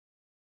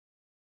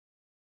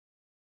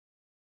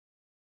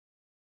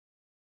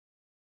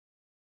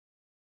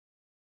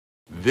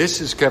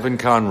This is Kevin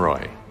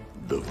Conroy,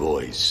 the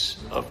voice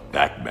of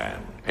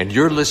Batman. And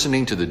you're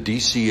listening to the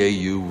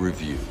DCAU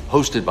Review,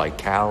 hosted by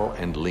Cal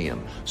and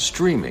Liam,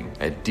 streaming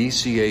at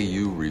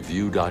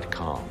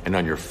DCAUreview.com and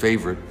on your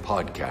favorite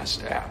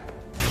podcast app.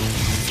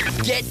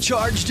 Get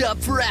charged up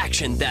for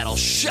action that'll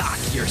shock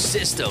your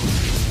system.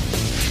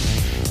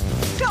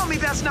 Tell me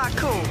that's not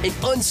cool. An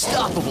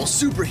unstoppable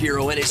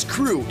superhero and his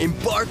crew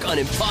embark on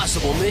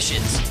impossible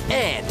missions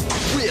and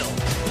will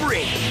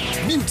bring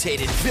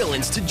mutated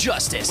villains to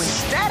justice. When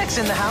Static's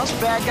in the house,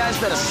 bad guys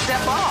better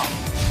step off.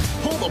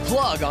 Pull the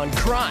plug on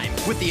crime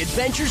with the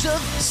adventures of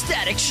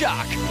Static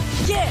Shock.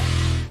 Yeah!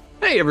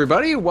 Hey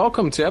everybody,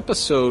 welcome to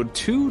episode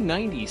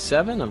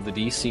 297 of the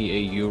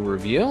DCAU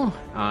Review.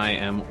 I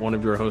am one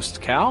of your hosts,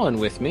 Cal, and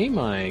with me,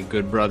 my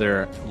good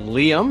brother,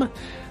 Liam.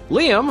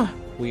 Liam,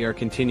 we are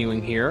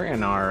continuing here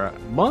in our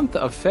month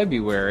of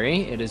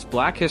February. It is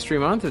Black History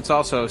Month. It's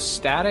also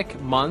Static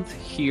Month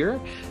here,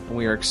 and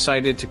we are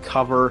excited to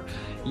cover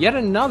yet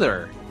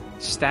another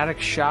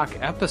Static Shock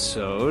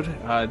episode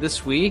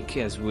this week.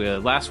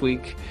 Last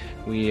week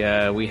we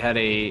had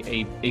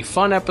a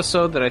fun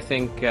episode that I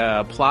think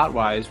plot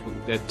wise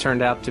that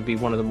turned out to be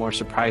one of the more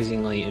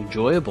surprisingly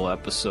enjoyable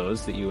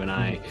episodes that you and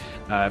I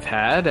have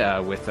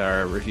had with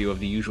our review of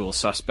The Usual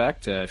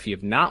Suspect. If you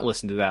have not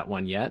listened to that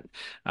one yet,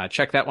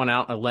 check that one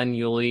out. A Len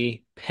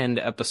Yuli penned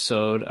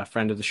episode, a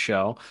friend of the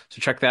show.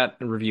 So check that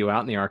review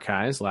out in the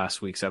archives,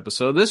 last week's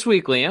episode. This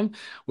week, Liam,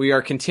 we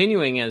are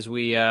continuing as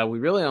we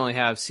really only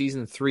have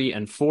season 3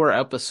 and 4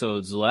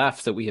 episodes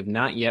left that we have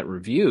not yet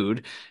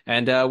reviewed.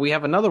 And we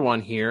have another one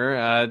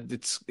here.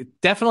 It's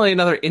definitely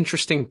another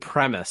interesting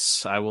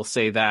premise. I will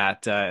say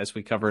that as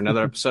we cover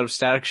another episode of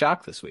Static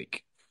Shock this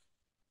week.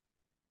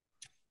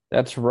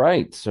 That's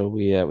right. So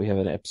we have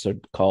an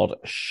episode called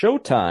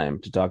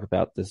Showtime to talk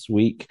about this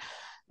week.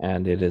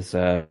 And it is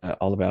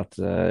all about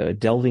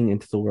delving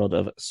into the world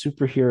of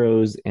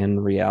superheroes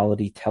and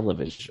reality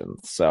television.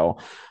 So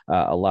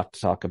a lot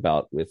to talk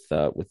about with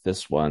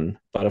this one.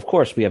 But of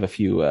course, we have a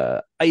few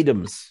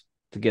items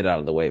to get out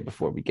of the way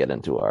before we get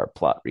into our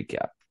plot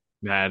recap.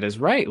 That is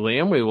right,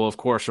 Liam. We will, of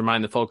course,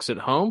 remind the folks at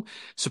home,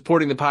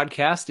 supporting the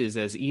podcast is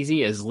as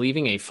easy as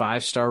leaving a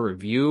 5-star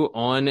review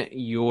on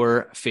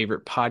your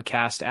favorite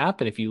podcast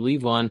app. And if you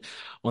leave one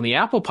on the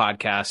Apple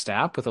Podcast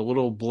app with a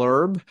little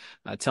blurb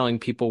telling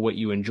people what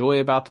you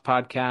enjoy about the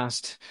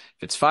podcast,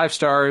 if it's 5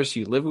 stars,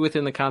 you live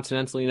within the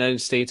continental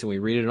United States and we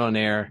read it on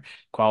air,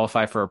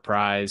 qualify for a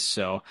prize.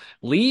 So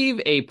leave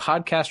a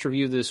podcast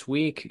review this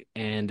week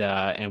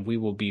and we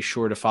will be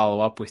sure to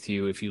follow up with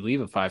you if you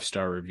leave a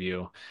 5-star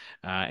review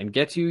and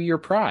get you your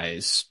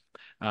prize.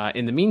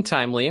 In the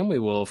meantime, Liam, we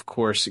will, of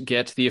course,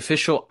 get the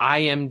official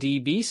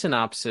IMDb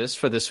synopsis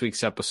for this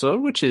week's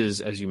episode, which is,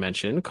 as you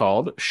mentioned,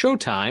 called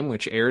Showtime,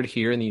 which aired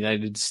here in the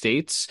United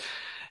States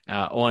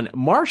on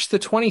March the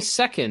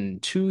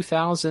 22nd,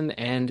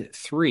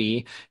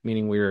 2003,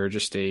 meaning we were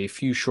just a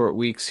few short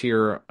weeks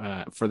here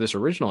for this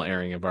original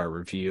airing of our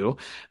review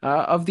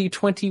of the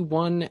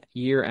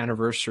 21-year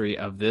anniversary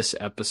of this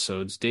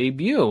episode's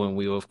debut. And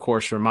we will, of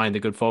course, remind the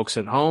good folks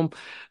at home,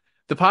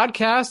 the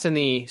podcast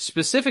and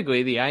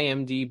specifically the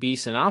IMDb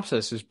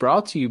synopsis is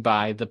brought to you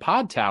by The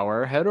Pod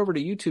Tower. Head over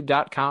to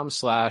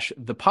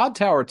youtube.com/The Pod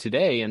Tower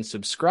today and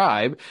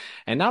subscribe.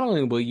 And not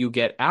only will you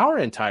get our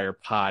entire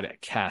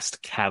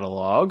podcast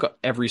catalog,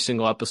 every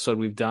single episode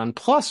we've done,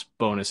 plus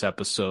bonus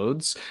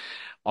episodes,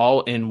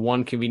 all in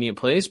one convenient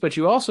place, but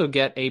you also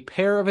get a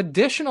pair of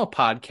additional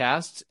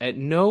podcasts at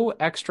no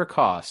extra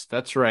cost.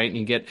 That's right. And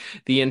you get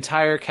the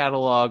entire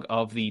catalog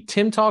of the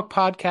Tim Talk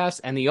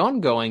podcast and the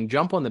ongoing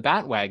Jump on the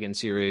Batwagon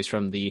series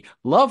from the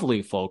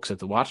lovely folks at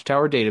the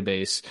Watchtower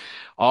Database,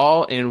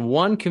 all in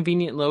one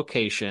convenient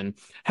location.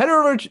 Head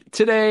over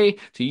today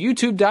to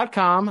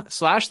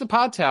youtube.com/The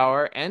Pod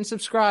Tower and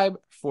subscribe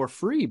for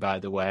free, by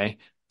the way,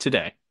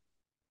 today.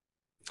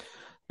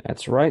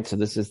 That's right. So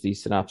this is the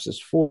synopsis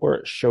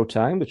for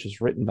Showtime, which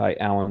is written by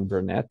Alan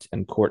Burnett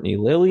and Courtney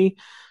Lilly,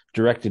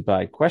 directed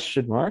by ?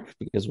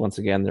 Because once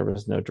again, there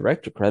was no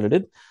director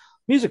credited.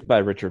 Music by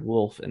Richard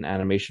Wolff and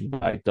animation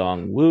by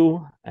Dong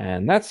Wu.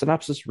 And that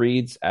synopsis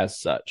reads as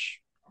such.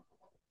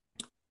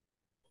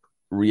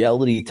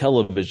 Reality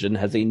television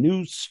has a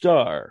new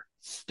star,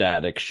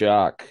 Static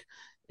Shock.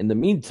 In the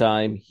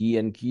meantime, he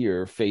and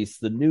Gear face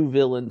the new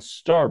villain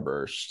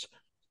Starburst.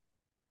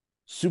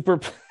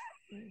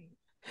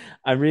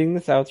 I'm reading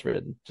this how it's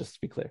written, just to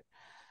be clear.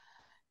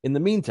 In the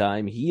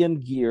meantime, he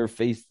and Gear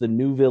face the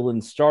new villain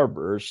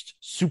Starburst,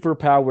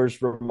 superpowers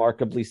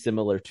remarkably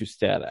similar to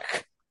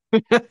Static.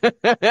 All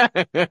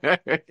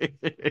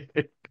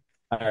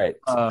right,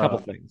 so a couple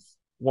things.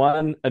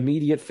 One,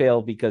 immediate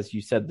fail because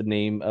you said the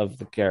name of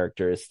the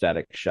character is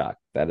Static Shock.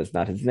 That is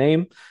not his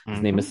name.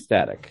 His name is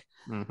Static.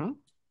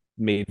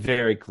 Made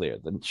very clear.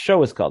 The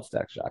show is called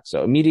Static Shock.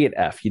 So immediate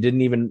F.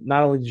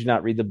 Not only did you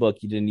not read the book,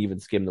 you didn't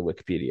even skim the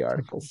Wikipedia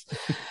articles.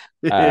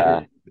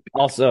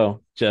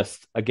 Also,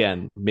 just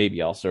again,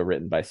 maybe also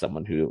written by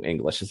someone who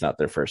English is not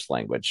their first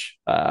language.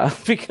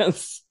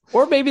 Because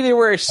Or maybe they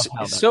were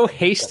Somehow so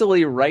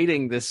hastily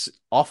writing this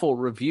awful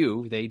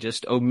review, they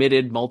just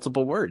omitted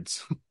multiple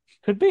words.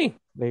 Could be.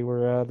 They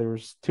were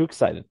too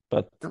excited.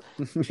 But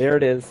there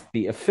it is,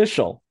 the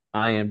official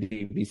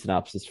IMDb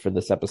synopsis for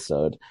this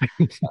episode.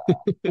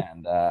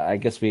 And I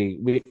guess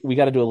we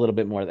got to do a little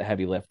bit more of the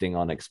heavy lifting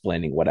on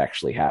explaining what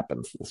actually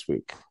happens this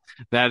week.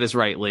 That is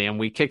right, Liam.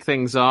 We kick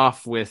things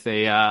off with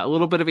a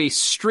little bit of a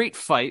street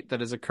fight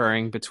that is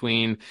occurring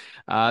between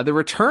the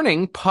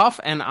returning Puff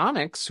and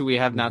Onyx, who we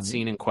have not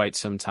seen in quite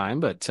some time,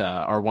 but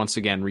are once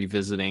again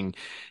revisiting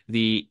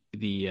the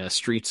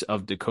streets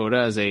of Dakota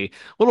as a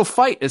little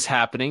fight is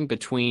happening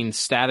between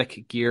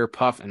Static, Gear,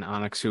 Puff, and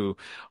Onyx, who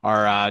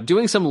are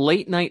doing some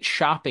late night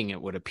shopping,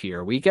 it would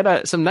appear. We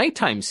get some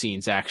nighttime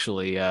scenes,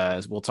 actually,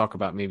 as we'll talk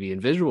about maybe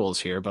in visuals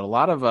here, but a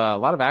lot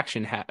of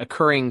action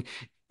occurring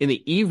in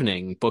the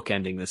evening,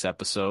 bookending this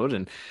episode.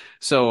 And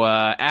so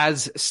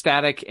as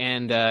Static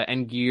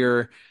and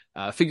Gear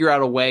figure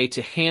out a way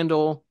to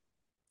handle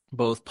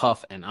both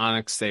Puff and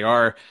Onyx, they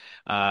are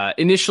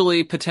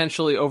initially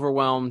potentially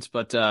overwhelmed,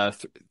 but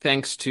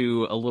thanks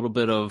to a little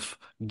bit of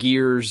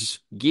Gear's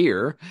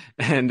gear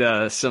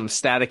and some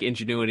Static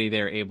ingenuity,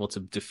 they're able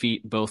to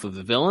defeat both of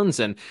the villains.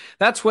 And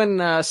that's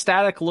when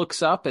Static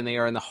looks up, and they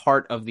are in the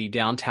heart of the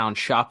downtown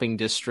shopping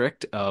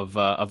district of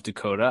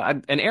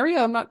Dakota, an area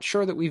I'm not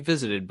sure that we've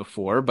visited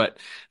before, but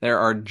there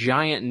are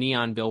giant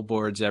neon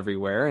billboards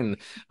everywhere. And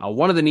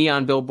one of the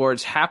neon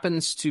billboards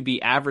happens to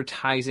be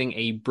advertising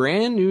a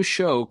brand new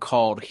show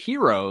called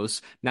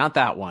Heroes. Not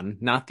that one,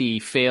 not the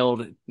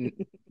failed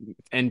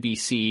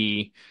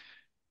NBC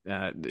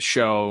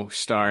show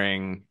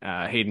starring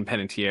Hayden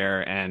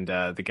Panettiere and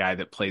the guy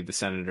that played the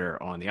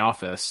senator on The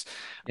Office.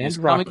 And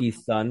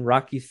Rocky's son.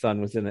 Rocky's son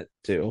was in it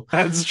too.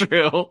 That's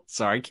true.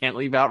 Sorry, can't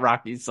leave out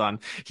Rocky's son.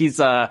 He's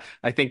I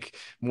think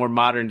more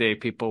modern day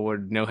people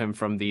would know him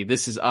from the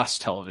This Is Us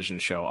television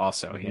show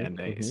also. He had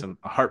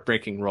a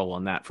heartbreaking role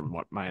on that from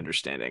what my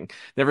understanding.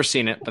 Never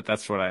seen it, but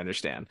that's what I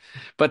understand.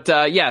 But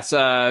yes,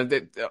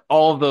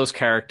 all of those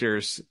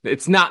characters,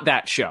 it's not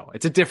that show.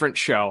 It's a different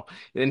show.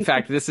 In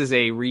fact, this is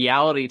a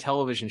reality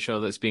television show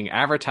that's being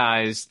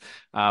advertised,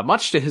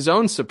 much to his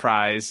own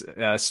surprise,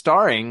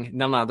 starring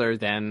none other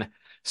than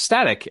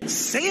Static.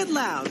 Say it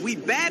loud. We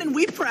bad and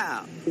we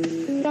proud.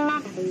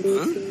 Huh?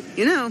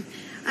 You know,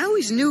 I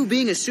always knew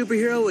being a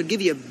superhero would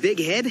give you a big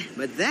head,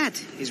 but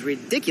that is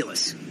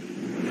ridiculous.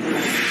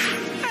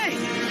 Hey,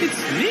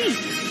 it's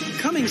me.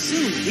 Coming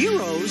soon,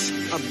 Heroes,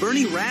 a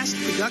Bernie Rast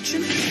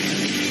production.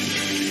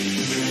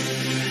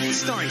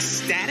 Starring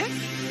Static?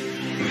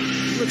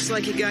 Looks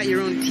like you got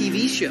your own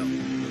TV show.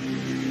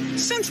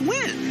 Since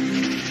when?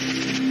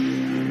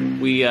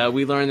 We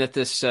learn that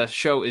this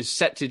show is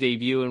set to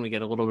debut, and we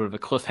get a little bit of a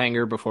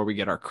cliffhanger before we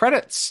get our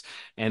credits.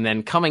 And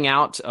then coming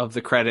out of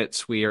the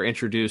credits, we are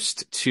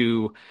introduced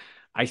to,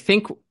 I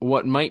think,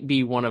 what might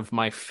be one of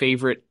my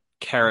favorite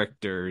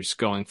characters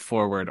going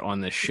forward on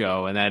this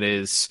show, and that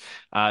is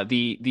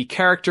the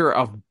character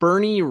of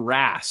Bernie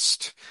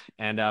Rast.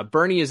 And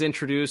Bernie is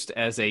introduced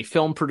as a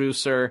film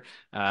producer,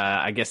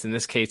 I guess in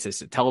this case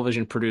as a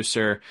television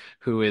producer,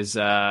 who is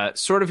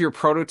sort of your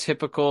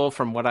prototypical,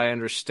 from what I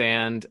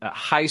understand,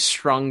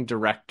 high-strung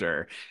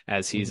director,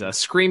 as he's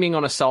screaming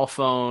on a cell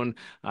phone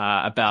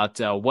about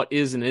what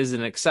is and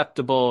isn't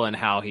acceptable, and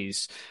how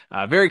he's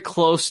very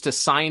close to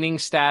signing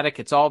Static.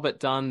 It's all but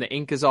done. The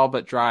ink is all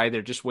but dry.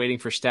 They're just waiting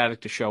for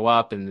Static to show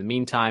up. In the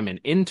meantime, an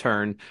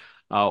intern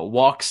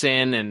walks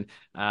in,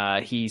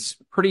 and he's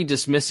pretty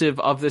dismissive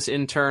of this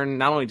intern.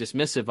 Not only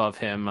dismissive of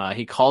him,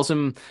 he calls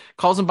him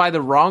by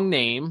the wrong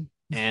name,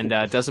 and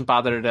doesn't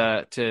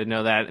bother to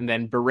know that, and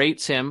then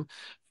berates him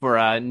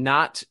for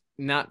not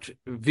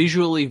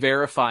visually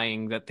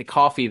verifying that the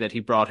coffee that he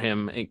brought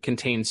him, it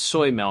contains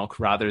soy milk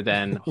rather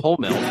than whole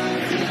milk.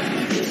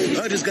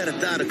 I just gotta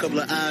dot a couple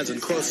of I's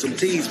and cross some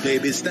T's,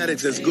 baby.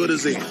 Static's as good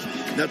as it.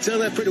 Now tell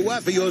that pretty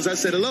wife of yours I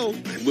said hello,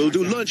 and we'll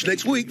do lunch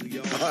next week.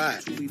 All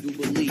right. We do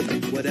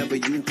believe whatever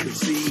you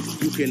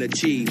conceive, you can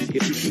achieve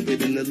if you keep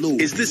it in the loop.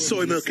 Is this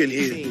soy milk in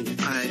here?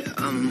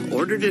 I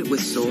ordered it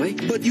with soy.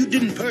 But you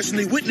didn't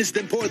personally witness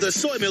them pour the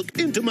soy milk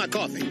into my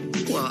coffee.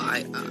 Well,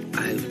 I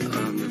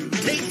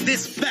Take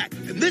this back,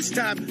 and this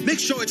time, make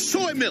sure it's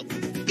soy milk,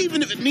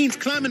 even if it means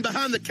climbing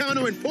behind the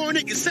counter and pouring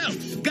it yourself.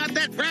 Got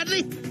that,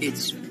 Bradley?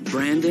 It's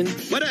Brandon.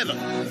 Whatever.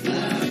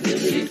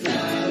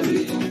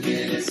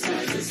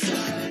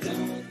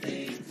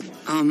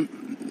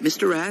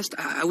 Mr. Rast,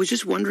 I was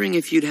just wondering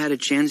if you'd had a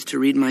chance to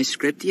read my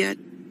script yet?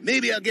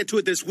 Maybe I'll get to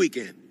it this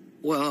weekend.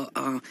 Well,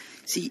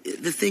 see,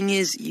 the thing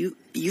is,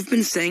 you've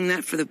been saying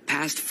that for the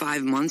past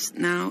 5 months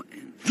now.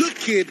 Look,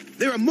 kid,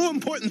 there are more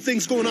important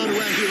things going on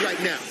around here right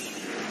now.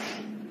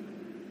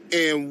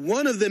 and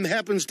one of them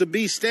happens to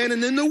be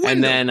standing in the window.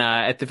 And then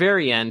at the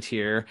very end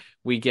here,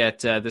 we get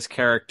this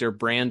character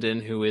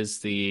Brandon, who is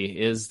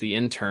the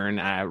intern,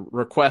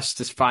 requests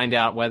to find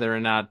out whether or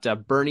not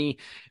Bernie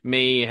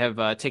may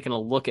have taken a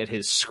look at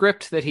his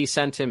script that he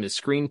sent him, his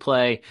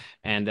screenplay.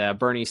 And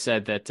Bernie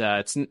said that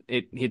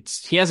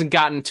he hasn't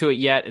gotten to it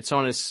yet. It's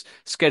on his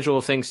schedule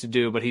of things to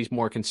do, but he's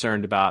more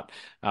concerned about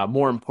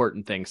more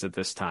important things at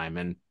this time.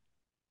 And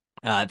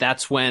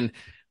that's when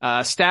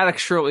Static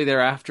shortly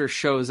thereafter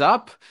shows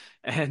up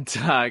and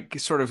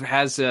sort of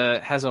has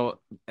a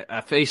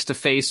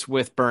face-to-face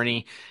with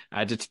Bernie,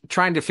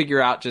 trying to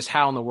figure out just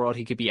how in the world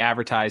he could be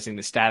advertising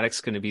that Static's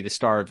going to be the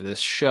star of this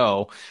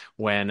show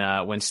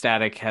when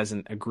Static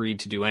hasn't agreed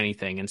to do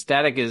anything. And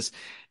Static is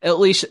at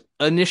least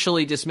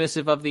initially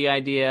dismissive of the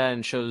idea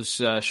and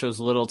shows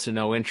little to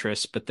no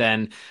interest. But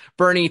then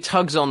Bernie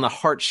tugs on the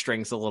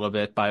heartstrings a little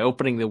bit by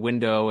opening the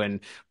window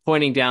and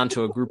pointing down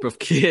to a group of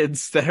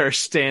kids that are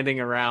standing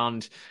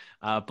around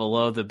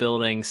below the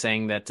building,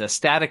 saying that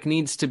Static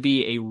needs to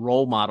be a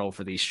role model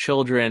for these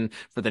children,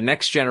 for the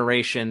next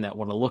generation that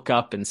want to look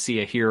up and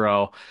see a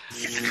hero.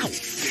 Ow.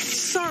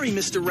 Sorry,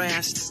 Mr.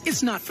 Rast.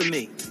 It's not for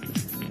me.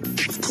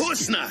 Of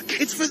course not.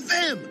 It's for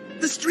them.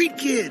 The street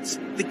kids.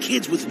 The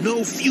kids with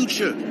no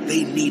future.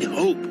 They need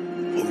hope.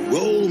 A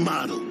role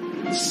model.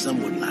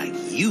 Someone like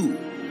you.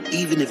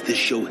 Even if this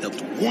show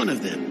helped one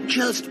of them,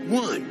 just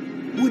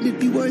one, wouldn't it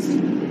be worth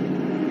it?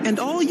 And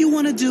all you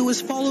want to do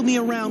is follow me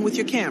around with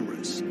your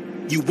cameras.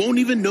 You won't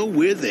even know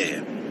we're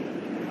there.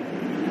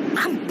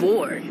 I'm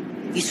bored.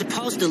 You're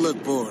supposed to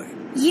look bored.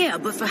 Yeah,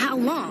 but for how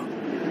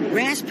long?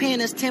 Rast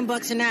paying us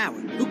 $10 an hour.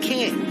 Who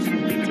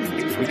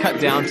cares? We cut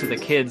down to the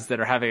kids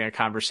that are having a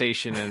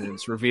conversation, and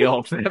it's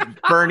revealed that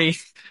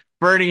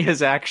Bernie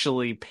has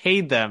actually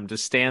paid them to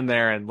stand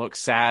there and look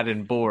sad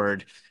and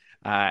bored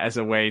as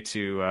a way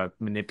to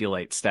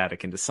manipulate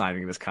Static into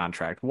signing this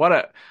contract. What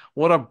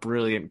a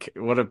brilliant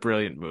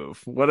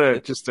move.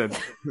 Just a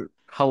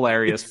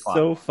hilarious it's plot.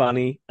 So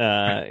funny.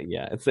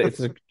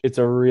 It's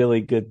a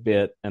really good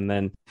bit. And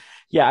then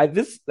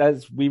this,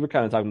 as we were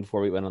kind of talking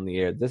before we went on the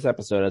air, this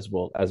episode, as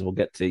we'll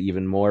get to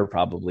even more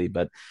probably,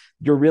 but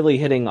you're really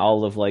hitting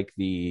all of like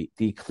the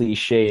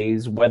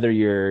cliches, whether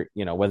you're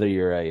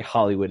a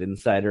Hollywood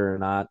insider or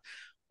not.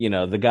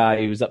 The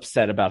guy who's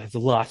upset about his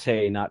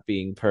latte not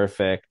being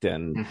perfect,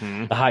 and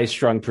the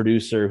high-strung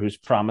producer who's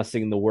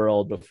promising the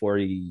world before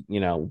he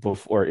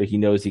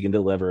knows he can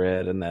deliver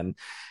it. And then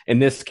in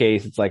this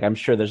case, it's like, I'm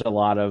sure there's a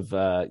lot of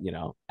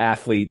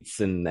athletes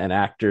and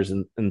actors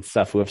and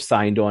stuff who have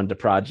signed on to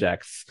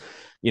projects,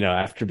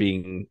 after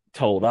being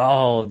told,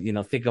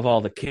 think of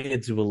all the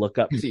kids who will look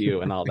up to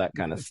you and all that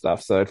kind of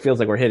stuff. So it feels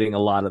like we're hitting a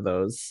lot of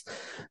those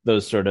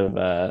sort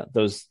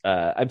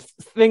of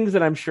things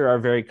that I'm sure are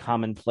very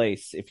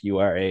commonplace if you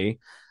are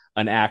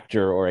an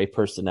actor or a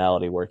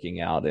personality working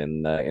out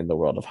in the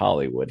world of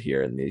Hollywood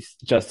here in these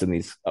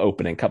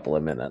opening couple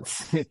of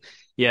minutes.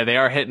 Yeah, they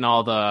are hitting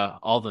all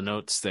the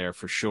notes there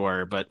for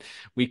sure. But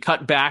we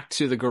cut back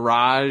to the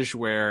garage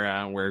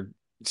where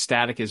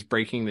Static is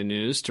breaking the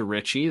news to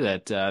Richie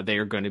that they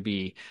are going to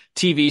be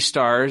TV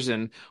stars.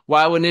 And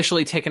while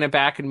initially taken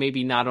aback and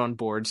maybe not on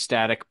board,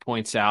 Static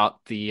points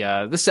out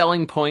the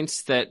selling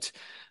points that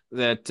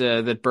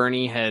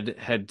Bernie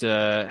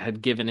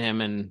had given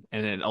him and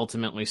it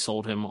ultimately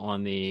sold him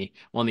on the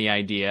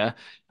idea.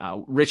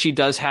 Richie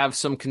does have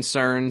some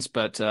concerns,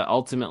 but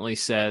ultimately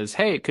says,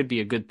 hey, it could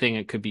be a good thing.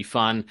 It could be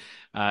fun,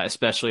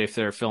 especially if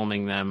they're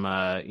filming them,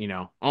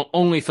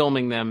 only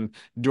filming them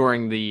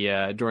during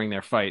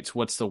their fights.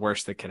 What's the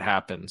worst that could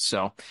happen?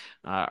 So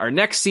our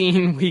next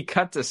scene, we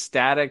cut to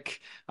Static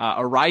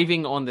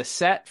arriving on the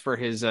set for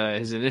his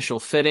initial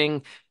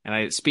fitting.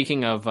 And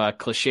speaking of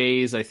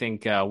cliches, I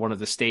think one of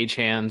the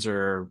stagehands,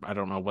 or I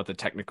don't know what the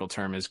technical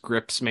term is,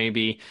 grips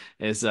maybe,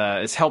 is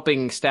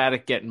helping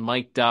Static get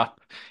mic'd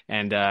up,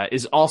 and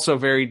is also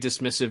very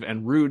dismissive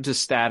and rude to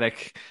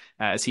Static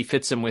as he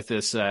fits him with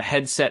this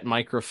headset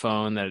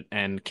microphone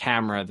and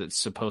camera that's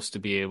supposed to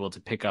be able to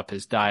pick up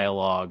his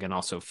dialogue and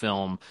also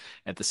film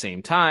at the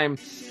same time.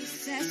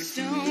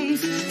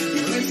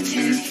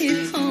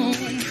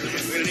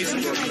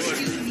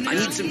 I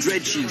need some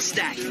dread shoes,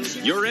 stack.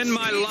 You're in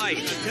my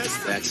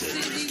life. That's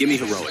it. Give me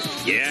heroic.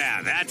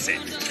 Yeah, that's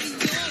it.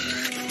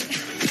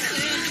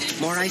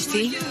 More iced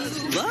tea?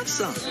 Love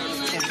some.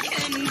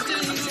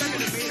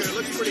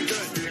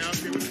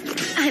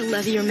 I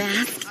love your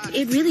mask.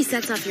 It really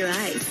sets off your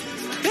eyes.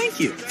 Thank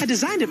you. I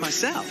designed it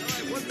myself.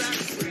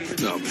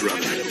 Oh,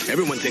 brother.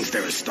 Everyone thinks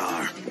they're a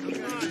star.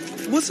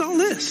 What's all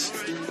this?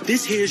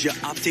 This here's your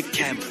optic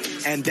camera,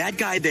 and that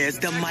guy there's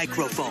the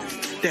microphone.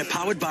 They're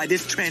powered by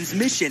this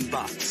transmission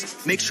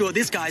box. Make sure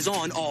this guy's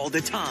on all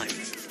the time.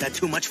 That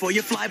too much for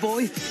you,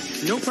 flyboy?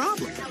 No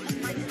problem.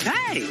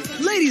 Hey,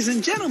 ladies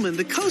and gentlemen,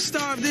 the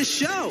co-star of this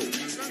show.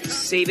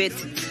 Save it.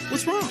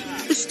 What's wrong?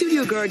 The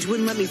studio guards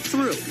wouldn't let me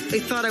through. They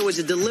thought I was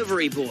a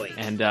delivery boy.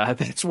 And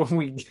that's when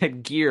we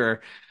get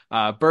gear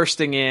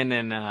bursting in,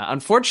 and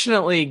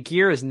unfortunately,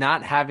 Gear is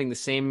not having the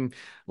same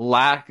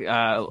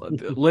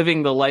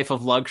living the life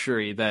of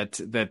luxury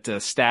that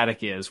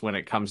Static is when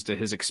it comes to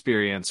his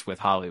experience with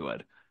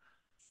Hollywood.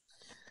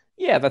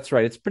 Yeah, that's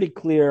right. It's pretty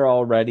clear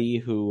already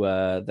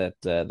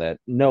that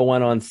no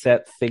one on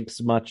set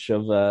thinks much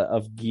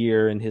of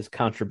Gear and his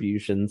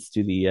contributions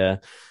to the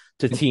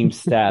to Team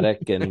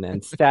Static,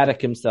 and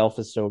Static himself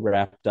is so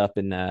wrapped up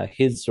in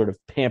his sort of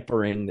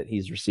pampering that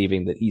he's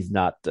receiving that he's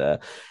not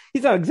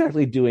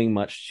exactly doing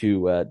much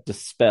to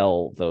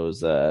dispel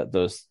those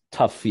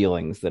tough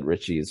feelings that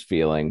Richie is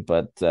feeling.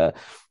 But from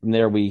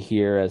there, we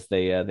hear as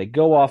they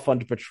go off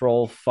onto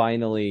patrol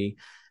finally.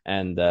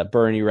 And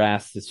Bernie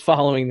Rast is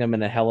following them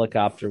in a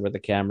helicopter with a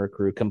camera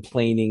crew,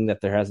 complaining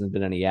that there hasn't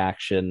been any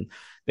action.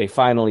 They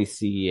finally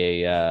see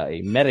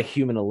a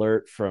metahuman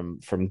alert from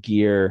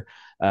Gear,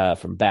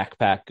 from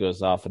Backpack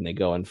goes off, and they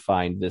go and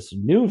find this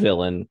new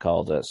villain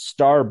called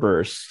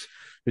Starburst,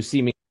 who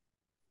seemingly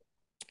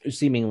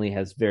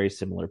has very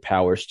similar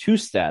powers to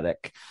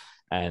Static.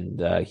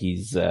 And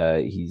he's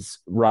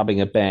robbing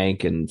a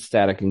bank, and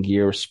Static and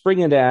Gear spring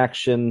into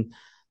action.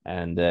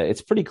 And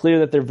it's pretty clear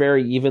that they're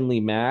very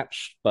evenly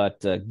matched.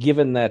 But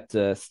given that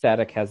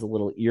Static has a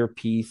little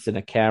earpiece and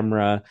a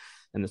camera,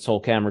 and this whole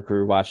camera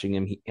crew watching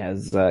him, he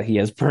has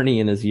Bernie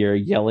in his ear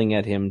yelling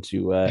at him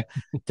to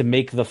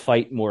make the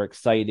fight more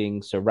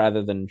exciting. So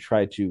rather than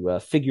try to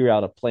figure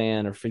out a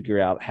plan or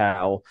figure out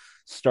how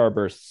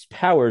Starburst's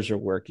powers are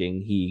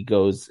working, he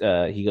goes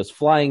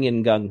flying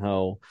in gung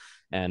ho.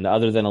 And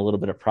other than a little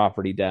bit of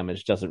property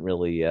damage, doesn't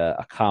really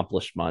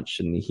accomplish much.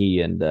 And he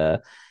and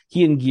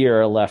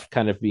Gear are left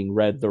kind of being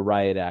read the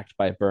riot act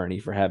by Bernie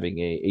for having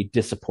a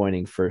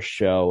disappointing first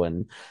show.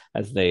 And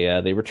as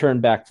they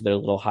return back to their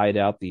little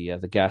hideout, the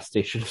gas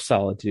station of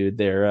Solitude,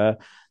 they're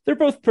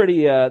both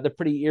pretty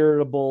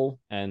irritable,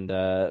 and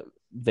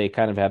they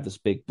kind of have this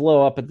big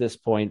blow up at this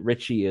point.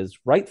 Richie is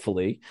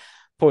rightfully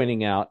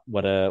pointing out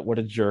what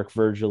a jerk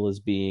Virgil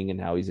is being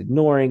and how he's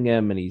ignoring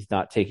him and he's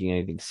not taking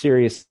anything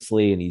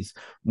seriously, and he's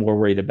more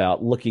worried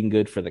about looking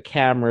good for the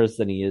cameras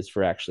than he is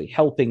for actually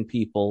helping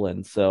people.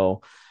 And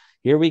so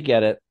here we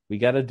get it. We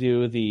got to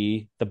do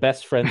the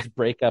best friends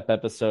breakup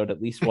episode at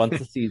least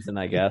once a season,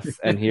 I guess.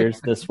 And here's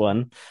this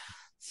one.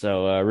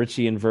 So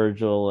Richie and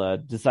Virgil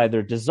decide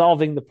they're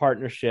dissolving the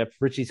partnership.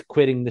 Richie's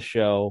quitting the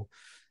show.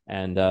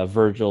 And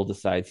Virgil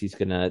decides he's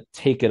going to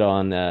take it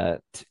on,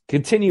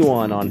 continue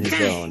on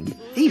his own.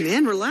 Hey,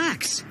 man,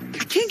 relax.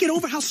 I can't get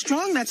over how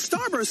strong that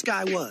Starburst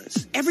guy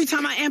was. Every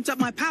time I amped up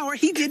my power,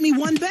 he did me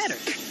one better.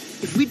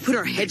 If we'd put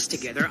our heads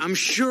together, I'm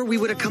sure we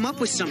would have come up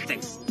with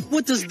something.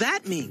 What does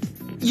that mean?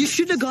 You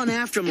shouldn't have gone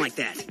after him like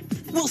that.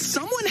 Well,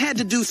 someone had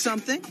to do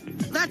something.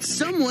 That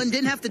someone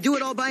didn't have to do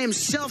it all by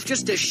himself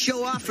just to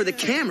show off for the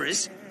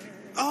cameras.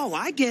 Oh,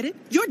 I get it.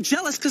 You're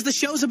jealous because the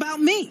show's about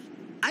me.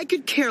 I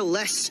could care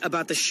less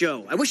about the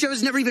show. I wish I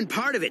was never even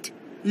part of it.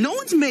 No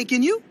one's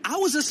making you. I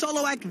was a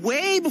solo act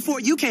way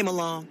before you came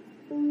along.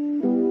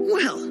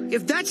 Well,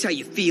 if that's how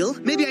you feel,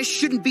 maybe I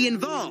shouldn't be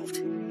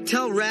involved.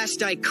 Tell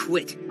Rast I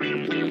quit.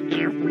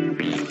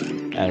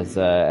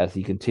 As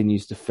he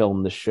continues to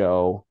film the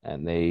show,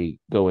 and they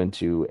go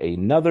into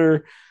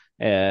another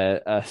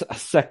a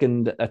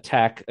second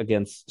attack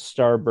against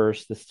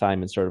Starburst. This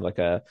time it's sort of like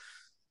they're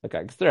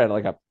at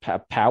like a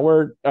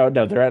power. Oh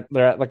no, they're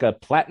at like a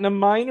platinum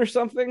mine or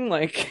something.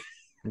 Like,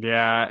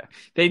 yeah,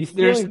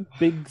 there's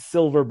big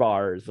silver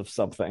bars of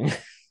something.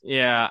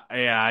 Yeah.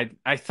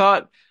 I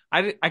thought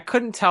I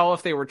couldn't tell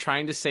if they were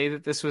trying to say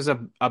that this was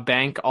a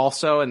bank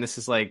also, and this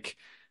is like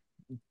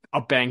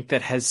a bank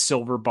that has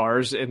silver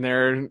bars in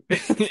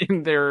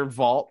their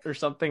vault or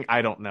something.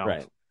 I don't know.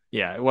 Right.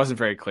 Yeah, it wasn't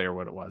very clear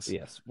what it was.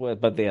 Yes,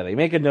 but yeah, they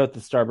make a note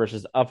that Starburst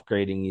is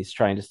upgrading. He's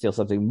trying to steal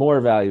something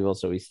more valuable,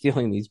 so he's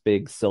stealing these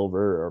big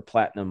silver or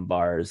platinum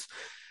bars,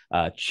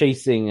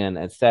 chasing,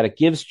 and Static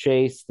gives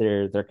chase.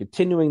 They're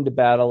continuing to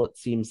battle. It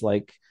seems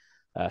like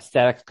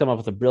Static's come up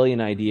with a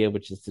brilliant idea,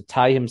 which is to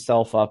tie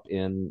himself up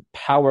in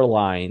power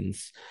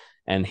lines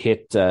and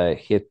hit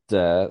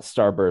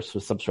Starburst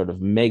with some sort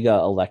of mega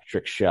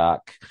electric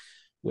shock,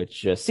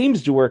 which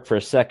seems to work for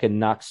a second,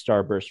 knocks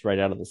Starburst right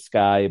out of the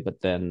sky,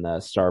 but then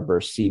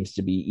Starburst seems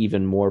to be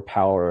even more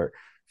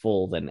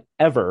powerful than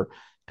ever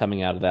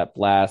coming out of that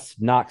blast,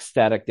 knocks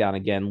Static down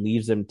again,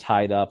 leaves him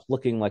tied up,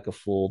 looking like a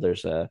fool.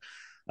 There's a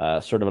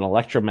sort of an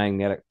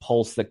electromagnetic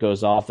pulse that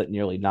goes off that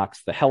nearly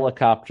knocks the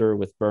helicopter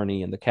with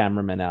Bernie and the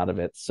cameraman out of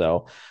it.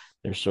 So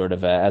there's sort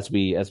of as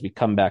we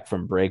come back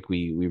from break,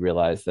 we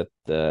realize that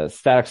the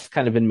Static's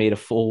kind of been made a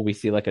fool. We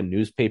see like a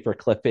newspaper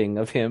clipping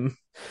of him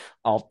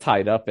all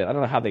tied up, and I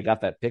don't know how they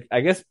got that pic. I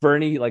guess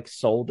Bernie like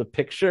sold a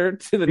picture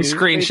to the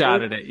newspaper.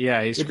 Screenshotted it.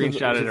 Yeah, he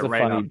screenshotted it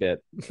right funny up.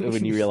 Bit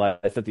when you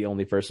realize that the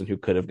only person who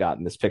could have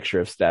gotten this picture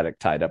of Static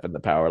tied up in the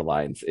power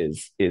lines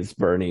is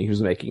Bernie,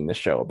 who's making the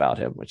show about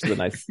him, which is a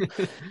nice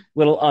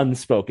little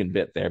unspoken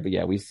bit there. But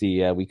yeah,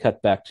 we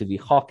cut back to the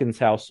Hawkins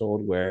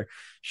household where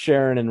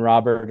Sharon and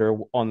Robert are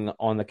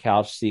on the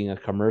couch seeing a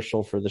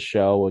commercial for the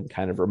show and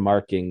kind of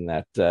remarking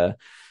that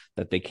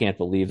that they can't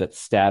believe that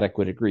Static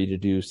would agree to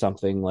do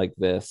something like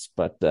this,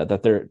 but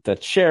that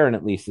Sharon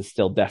at least is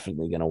still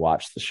definitely going to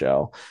watch the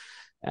show.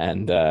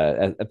 And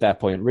at that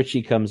point,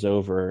 Richie comes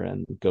over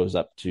and goes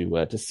up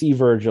to see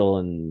Virgil,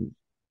 and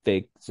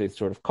they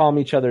sort of calm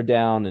each other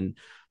down and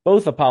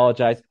both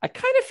apologize. I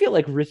kind of feel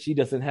like Richie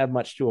doesn't have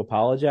much to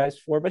apologize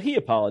for, but he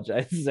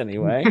apologizes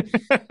anyway.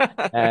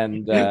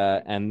 and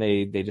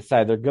they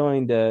decide they're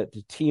going to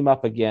team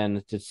up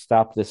again to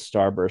stop this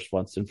starburst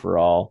once and for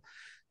all.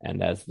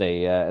 And as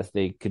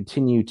they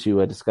continue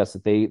to discuss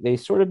it, they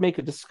sort of make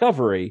a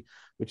discovery,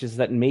 which is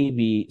that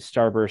maybe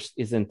Starburst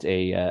isn't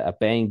a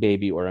Bang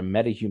Baby or a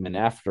metahuman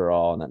after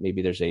all, and that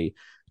maybe there's a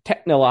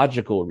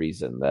technological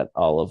reason that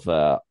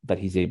that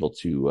he's able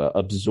to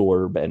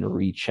absorb and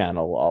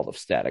rechannel all of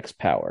Static's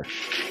power.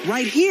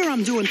 Right here,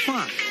 I'm doing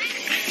fine.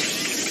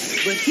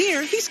 But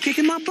here, he's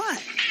kicking my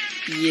butt.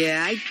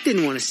 Yeah, I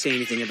didn't want to say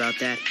anything about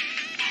that.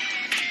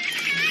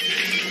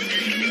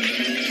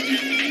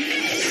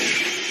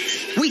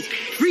 Wait,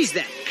 freeze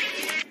that.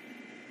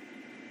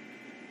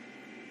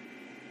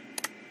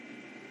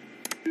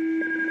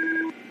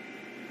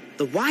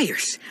 The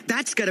wires.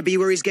 That's gotta be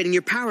where he's getting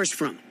your powers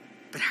from.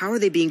 But how are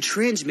they being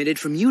transmitted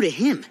from you to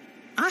him?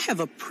 I have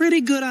a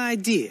pretty good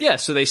idea. Yeah,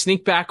 so they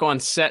sneak back on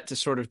set to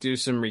sort of do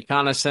some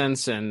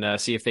reconnaissance and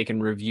see if they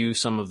can review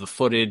some of the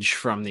footage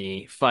from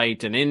the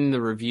fight. And in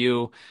the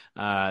review,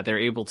 they're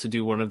able to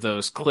do one of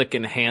those click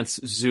enhance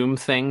zoom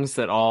things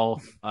that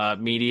all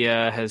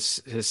media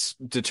has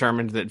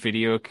determined that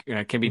video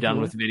can be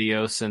done with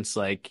video since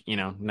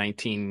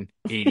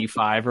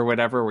 1985 or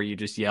whatever, where you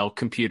just yell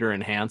computer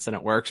enhance and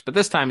it works. But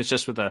this time it's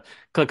just with a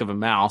click of a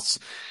mouse.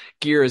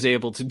 Gear is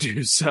able to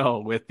do so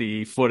with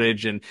the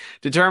footage and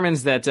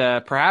determines that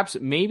perhaps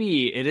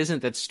maybe it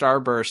isn't that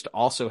Starburst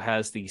also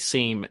has the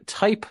same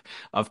type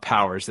of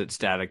powers that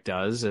Static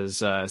does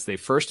as they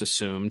first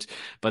assumed,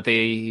 but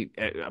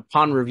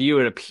upon review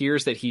it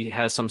appears that he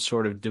has some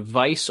sort of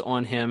device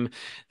on him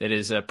that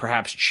is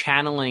perhaps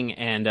channeling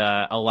and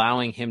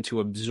allowing him to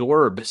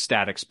absorb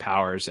Static's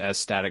powers as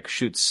Static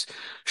shoots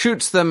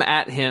them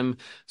at him.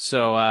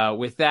 So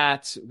with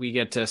that, we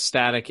get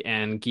Static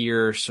and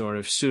Gear sort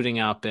of suiting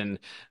up and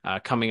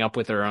coming up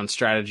with their own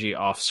strategy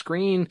off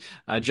screen.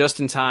 Just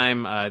in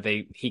time,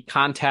 he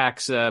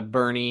contacts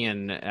Bernie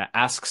and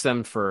asks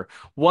them for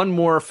one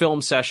more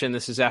film session.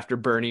 This is after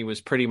Bernie was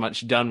pretty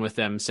much done with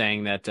them,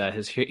 saying that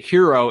his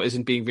hero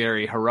isn't being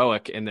very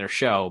heroic in their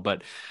show,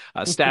 but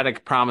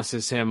Static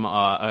promises him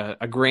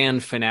a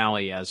grand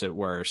finale, as it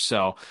were.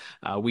 So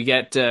we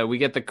get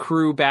the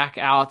crew back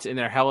out in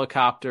their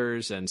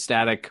helicopters and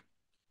Static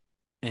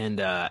and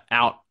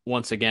out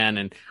once again,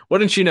 and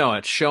wouldn't you know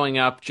it, showing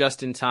up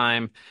just in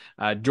time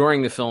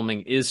during the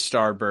filming is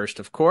Starburst,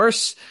 of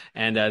course.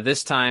 And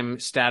this time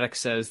Static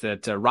says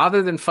that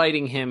rather than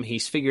fighting him,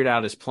 he's figured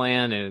out his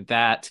plan, and at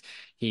that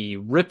he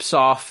rips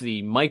off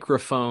the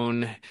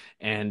microphone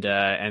and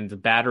the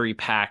battery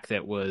pack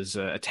that was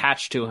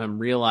attached to him,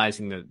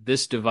 realizing that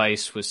this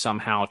device was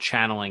somehow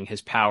channeling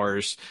his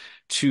powers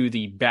to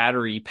the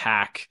battery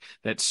pack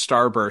that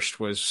Starburst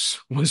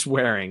was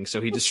wearing.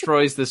 So he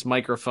destroys this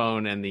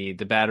microphone and the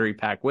battery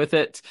pack with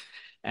it.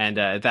 And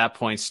at that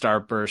point,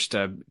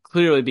 Starburst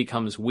clearly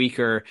becomes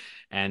weaker,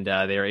 and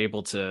they're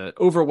able to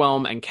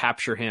overwhelm and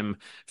capture him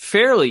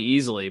fairly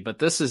easily. But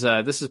this is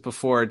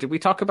before. Did we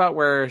talk about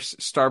where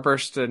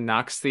Starburst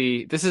knocks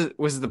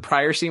was the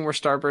prior scene where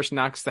Starburst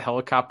knocks the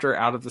helicopter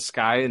out of the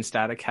sky and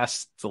Static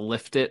has to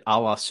lift it,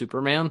 a la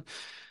Superman?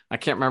 I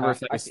can't remember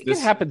if that was it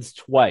happens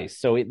twice.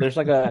 So there's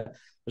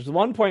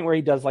one point where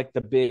he does like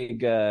the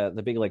big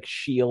like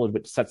shield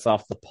which sets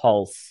off the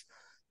pulse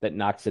that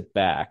knocks it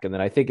back, and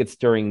then I think it's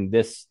during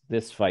this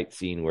fight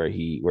scene where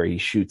he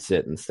shoots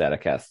it and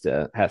Static has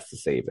to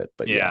save it.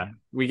 But yeah.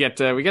 we get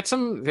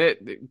some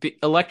the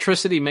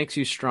electricity makes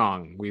you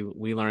strong.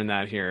 We learn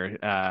that here.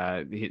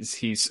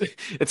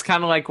 It's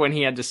kind of like when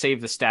he had to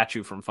save the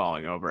statue from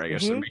falling over. I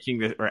guess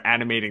or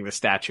animating the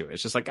statue.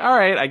 It's just like, all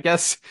right, I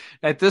guess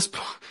at this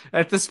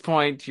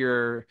point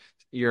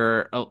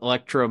your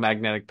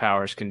electromagnetic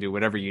powers can do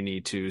whatever you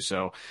need to.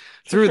 So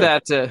through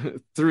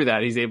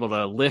that he's able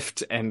to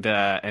lift and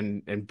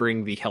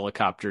bring the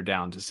helicopter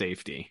down to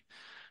safety.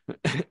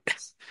 We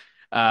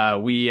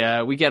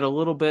get a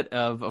little bit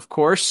of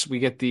course, we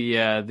get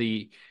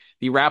the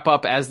wrap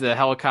up as the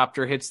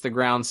helicopter hits the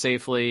ground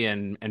safely,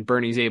 and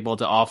Bernie's able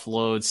to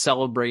offload,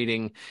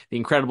 celebrating the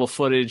incredible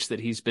footage that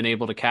he's been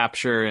able to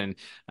capture, and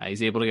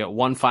he's able to get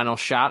one final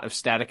shot of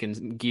Static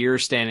and Gear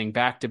standing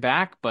back to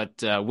back,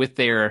 but with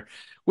their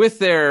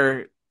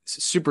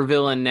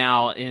supervillain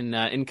now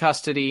in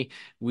custody,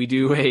 we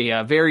do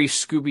a very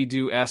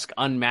Scooby-Doo-esque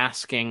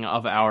unmasking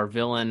of our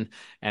villain,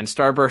 and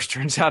Starburst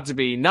turns out to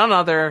be none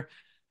other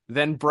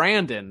than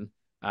Brandon,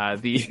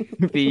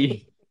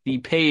 the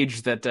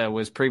page that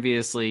was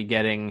previously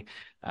getting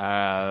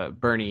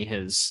Bernie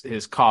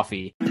his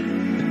coffee.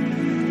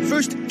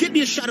 First, get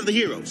me a shot of the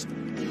heroes.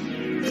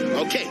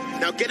 Okay,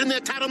 now get in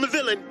there tight on the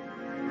villain.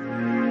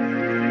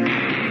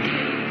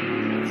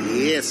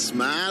 Yes,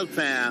 smile,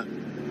 pal.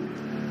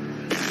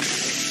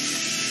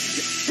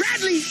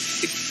 Bradley!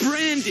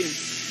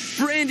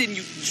 Brandon,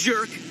 you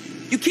jerk.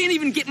 You can't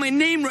even get my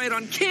name right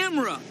on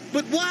camera.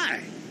 But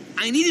why?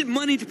 I needed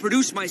money to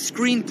produce my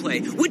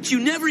screenplay, which you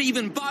never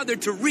even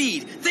bothered to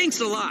read. Thanks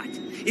a lot.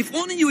 If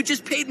only you had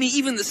just paid me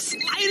even the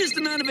slightest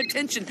amount of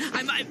attention,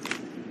 I might...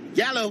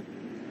 Yallo.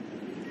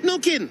 No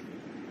kidding.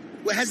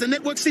 Well, has the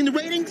network seen the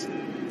ratings?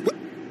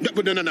 No.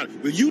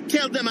 Will you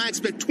tell them I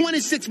expect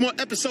 26 more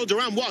episodes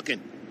or I'm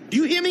walking? Do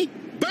you hear me?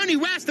 Bernie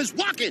Raster's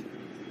walking.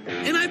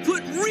 And I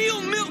put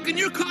real milk in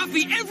your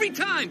coffee every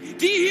time.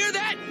 Do you hear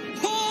that?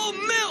 Whole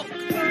milk.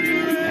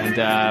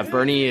 And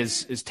Bernie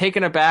is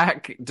taken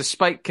aback,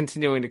 despite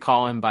continuing to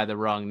call him by the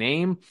wrong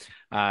name,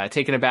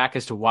 taken aback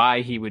as to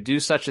why he would do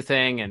such a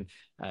thing. And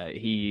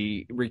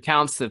he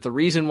recounts that the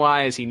reason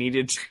why is he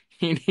needed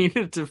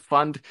to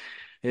fund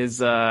his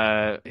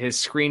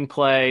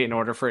screenplay in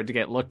order for it to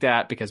get looked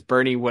at, because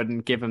Bernie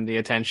wouldn't give him the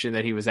attention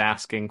that he was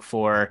asking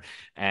for.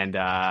 And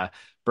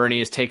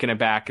Bernie is taken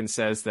aback and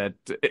says that,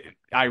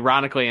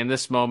 ironically, in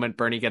this moment,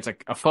 Bernie gets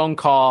a phone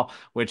call,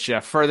 which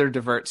further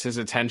diverts his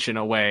attention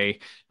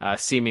away,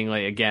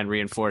 seemingly again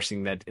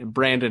reinforcing that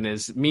Brandon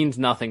means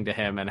nothing to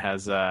him and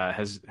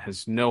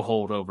has no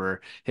hold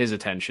over his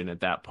attention at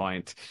that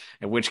point.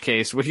 In which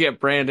case, we get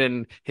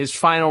Brandon. His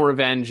final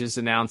revenge is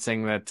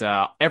announcing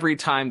that every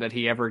time that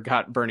he ever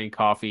got Bernie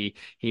coffee,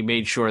 he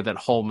made sure that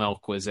whole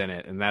milk was in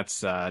it, and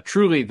that's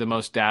truly the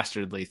most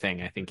dastardly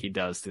thing I think he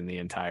does in the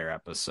entire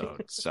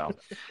episode. So.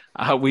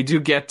 We do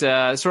get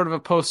sort of a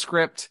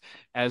postscript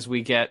as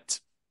we get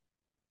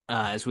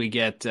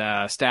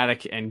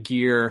Static and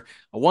Gear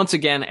once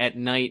again at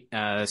night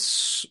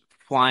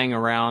flying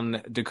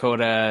around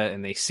Dakota,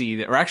 and they see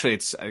that, or actually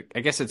it's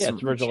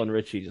Virgil and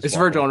Richie. It's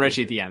Virgil and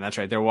Richie at the end. That's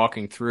right. They're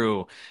walking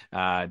through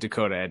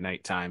Dakota at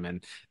nighttime,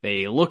 and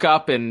they look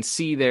up and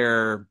see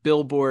their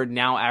billboard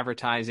now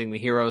advertising the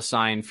hero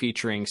sign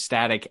featuring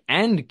Static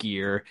and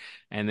Gear,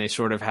 and they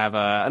sort of have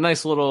a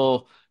nice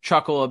little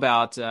chuckle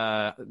about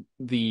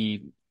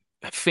the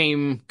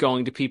fame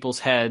going to people's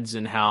heads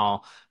and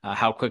how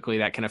quickly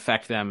that can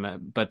affect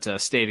them, but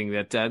stating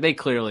that they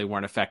clearly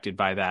weren't affected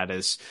by that,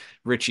 as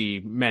Richie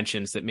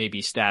mentions that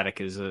maybe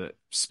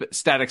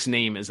Static's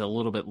name is a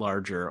little bit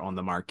larger on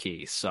the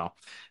marquee. So,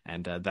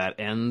 and that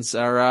ends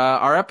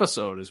our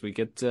episode as we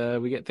get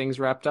things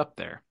wrapped up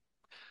there.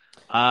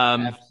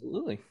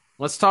 Absolutely.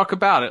 Let's talk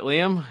about it,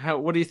 Liam.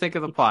 What do you think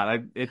of the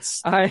plot?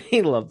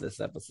 I love this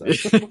episode.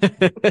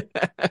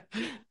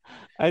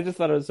 I just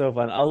thought it was so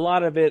fun. A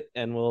lot of it,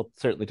 and we'll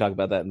certainly talk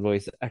about that in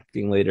voice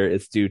acting later,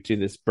 is due to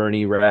this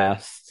Bernie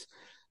Rast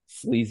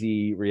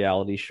sleazy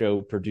reality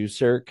show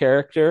producer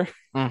character.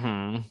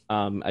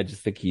 Mm-hmm. I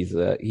just think he's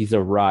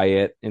a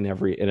riot in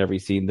every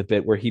scene. The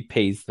bit where he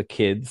pays the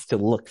kids to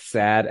look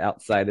sad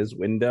outside his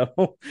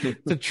window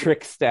to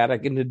trick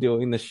Static into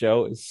doing the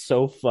show is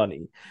so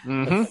funny.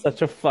 Mm-hmm. It's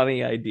such a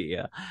funny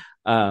idea.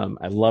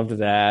 I loved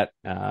that.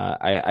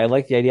 I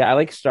like the idea. I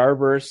like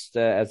Starburst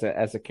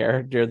as a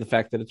character. The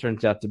fact that it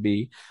turns out to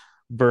be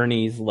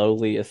Bernie's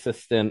lowly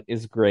assistant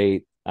is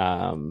great.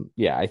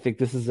 I think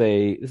this is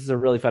a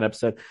really fun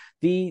episode.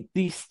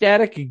 The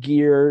Static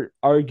Gear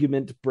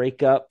argument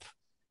breakup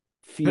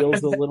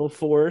feels a little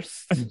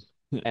forced,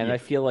 and I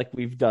feel like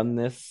we've done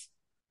this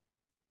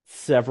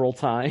several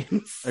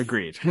times.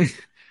 Agreed.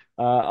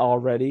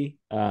 Already.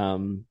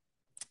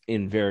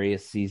 In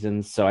various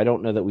seasons, so I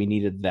don't know that we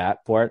needed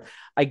that part.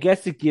 I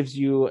guess it gives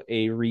you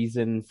a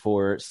reason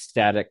for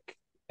Static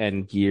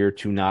and Gear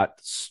to not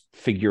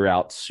figure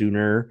out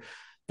sooner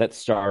that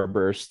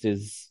Starburst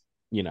is,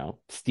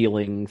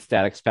 stealing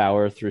Static's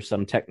power through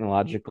some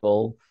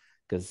technological,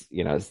 because,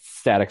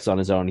 Static's on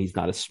his own. He's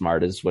not as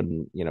smart as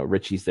when,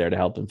 Richie's there to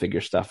help him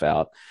figure stuff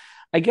out.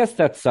 I guess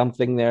that's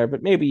something there,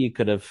 but maybe you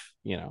could have,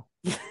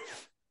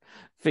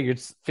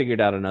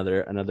 figured out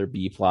another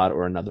B plot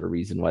or another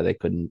reason why they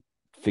couldn't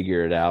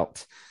figure it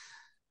out.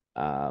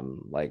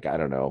 Like, I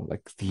don't know,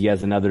 like he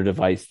has another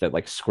device that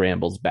like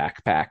scrambles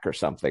backpack or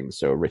something,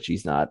 so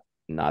Richie's not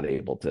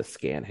able to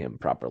scan him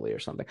properly or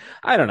something.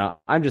 I don't know.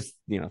 I'm just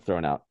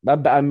throwing out.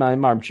 I'm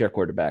armchair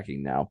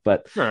quarterbacking now,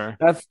 but sure.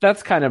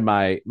 That's kind of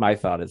my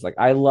thought is like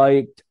I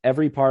liked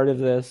every part of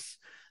this.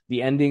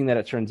 The ending that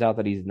it turns out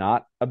that he's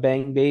not a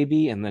bang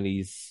baby, and then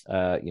he's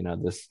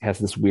this has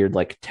this weird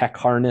like tech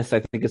harness, I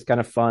think is kind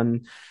of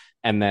fun.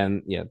 And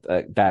then,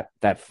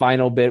 that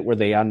final bit where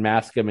they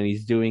unmask him and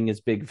he's doing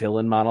his big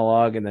villain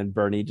monologue, and then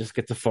Bernie just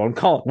gets a phone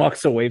call and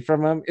walks away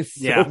from him. It's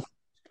so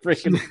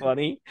freaking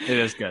funny. It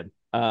is good.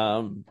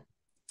 So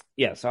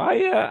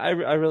I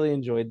really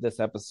enjoyed this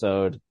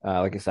episode.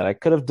 Like I said, I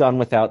could have done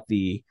without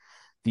the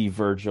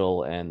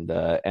Virgil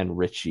and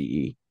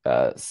Richie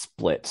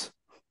split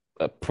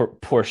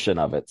portion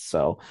of it.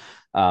 So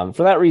for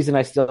that reason,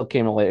 I still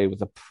came away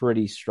with a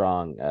pretty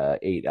strong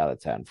 8 out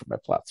of 10 for my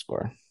plot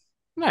score.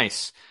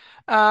 Nice.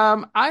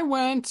 I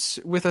went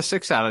with a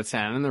 6 out of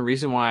 10, and the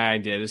reason why I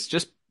did is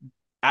just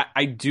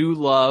I do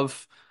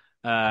love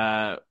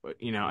I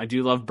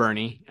do love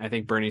Bernie. I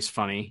think Bernie's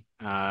funny,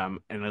 and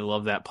I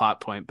love that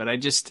plot point. But I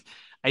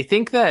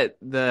think that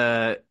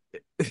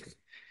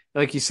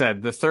like you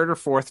said, the third or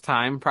fourth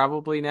time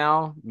probably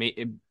now,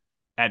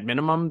 at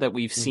minimum that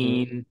we've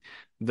seen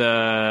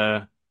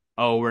the,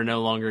 oh, we're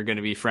no longer going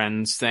to be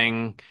friends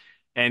thing.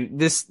 And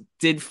this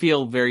did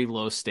feel very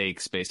low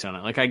stakes based on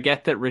it. Like, I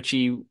get that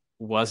Richie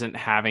wasn't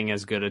having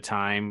as good a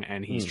time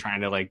and he's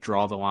trying to like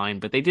draw the line,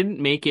 but they didn't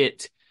make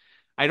it.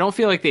 I don't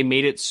feel like they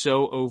made it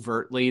so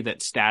overtly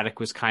that Static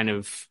was kind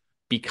of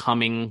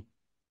becoming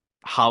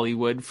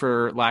Hollywood,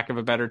 for lack of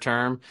a better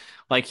term.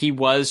 Like, he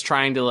was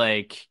trying to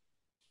like,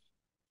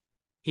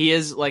 he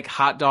is like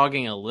hot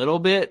dogging a little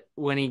bit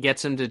when he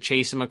gets him to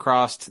chase him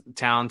across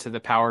town to the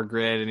power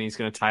grid, and he's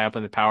going to tie up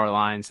in the power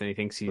lines, and he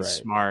thinks he's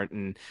smart.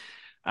 And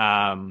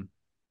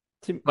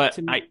to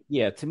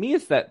me,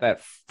 it's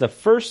that the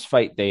first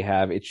fight they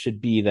have, it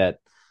should be that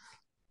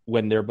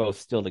when they're both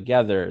still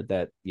together,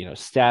 that, you know,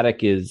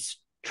 Static is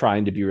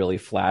trying to be really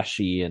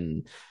flashy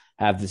and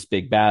have this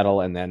big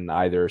battle, and then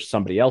either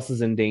somebody else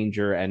is in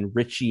danger and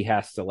Richie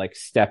has to like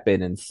step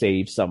in and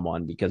save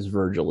someone because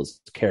Virgil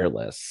is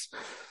careless.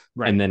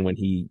 Right. And then when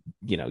he,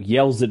 you know,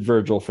 yells at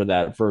Virgil for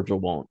that,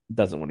 Virgil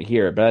doesn't want to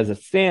hear it. But as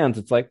it stands,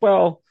 it's like,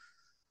 well,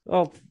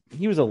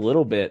 he was a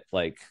little bit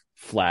like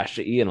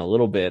flashy and a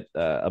little bit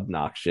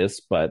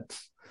obnoxious, but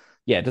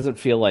yeah, it doesn't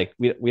feel like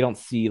we don't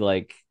see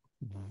like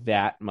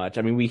that much.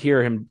 I mean, we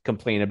hear him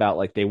complain about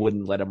like they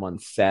wouldn't let him on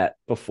set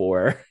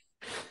before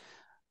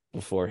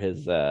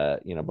his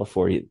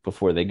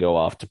before they go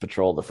off to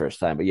patrol the first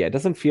time. But yeah, it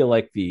doesn't feel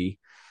like the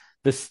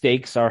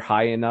stakes are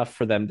high enough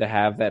for them to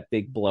have that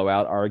big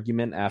blowout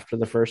argument after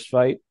the first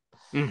fight.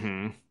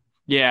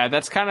 Yeah,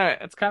 that's kind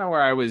of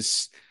where I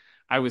was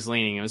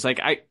leaning. It was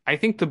like, I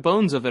think the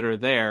bones of it are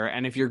there,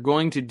 and if you're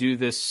going to do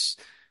this,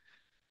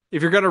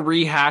 if you're going to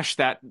rehash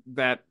that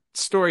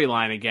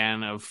storyline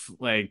again of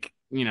like,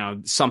 you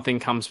know, something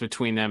comes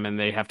between them and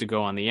they have to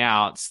go on the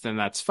outs, then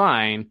that's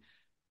fine.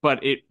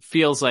 But it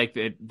feels like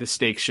the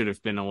stakes should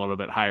have been a little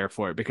bit higher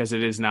for it, because it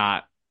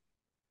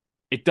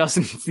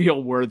doesn't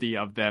feel worthy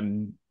of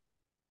them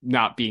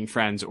not being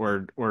friends,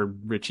 or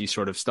Richie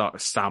sort of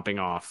stomping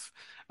off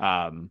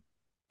in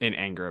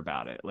anger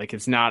about it. Like,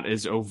 it's not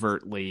as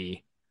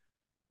overtly,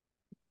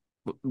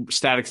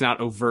 Static's not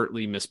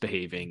overtly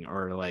misbehaving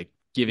or like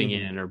giving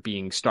in or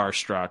being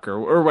starstruck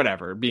or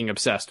whatever, being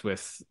obsessed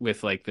with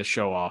like the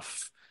show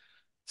off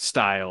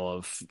style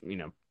of, you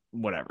know,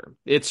 whatever.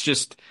 It's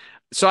just,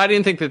 so I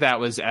didn't think that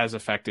was as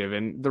effective.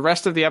 And the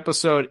rest of the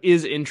episode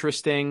is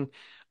interesting.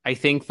 I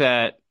think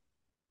that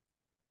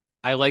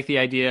I like the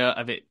idea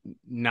of it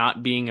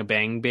not being a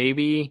bang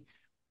baby,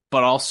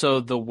 but also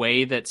the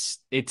way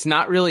it's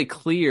not really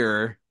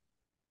clear.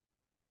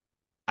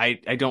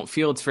 I don't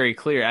feel it's very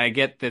clear. I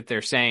get that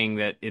they're saying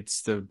that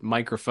it's the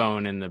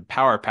microphone and the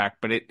power pack,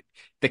 but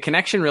the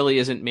connection really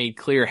isn't made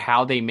clear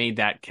how they made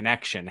that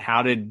connection.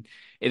 How did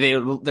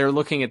they're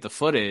looking at the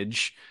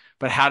footage,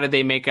 but how did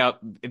they make out?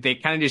 They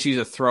kind of just use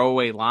a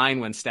throwaway line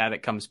when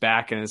Static comes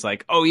back and is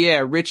like, "Oh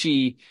yeah,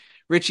 Richie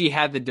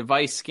had the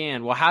device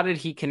scanned." Well, how did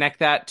he connect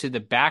that to the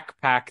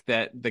backpack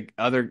that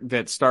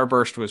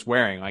Starburst was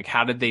wearing? Like,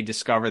 how did they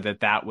discover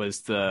that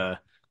was the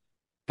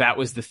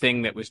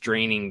thing that was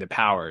draining the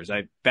powers?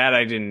 I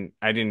didn't,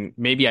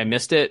 maybe I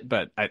missed it,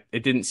 but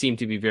it didn't seem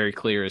to be very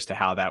clear as to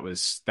how that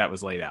was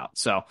laid out.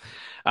 So,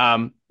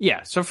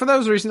 so for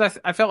those reasons,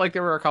 I felt like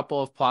there were a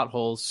couple of plot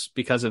holes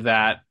because of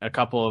that, a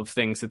couple of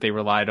things that they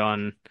relied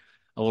on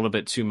a little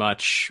bit too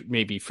much,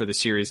 maybe for the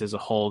series as a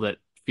whole, that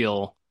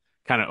feel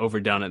kind of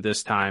overdone at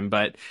this time.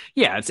 But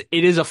yeah,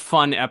 it is a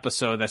fun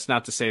episode. That's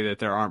not to say that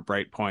there aren't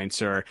bright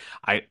points, or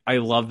I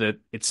love that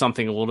it's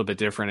something a little bit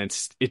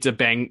different. It's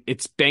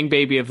bang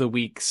baby of the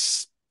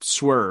week's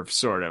swerve,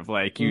 sort of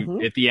like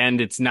at the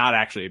end, it's not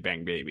actually a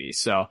bang baby.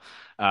 So,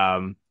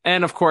 and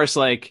of course,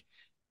 like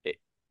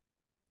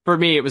for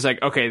me, it was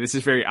like, okay, this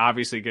is very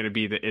obviously going to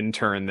be the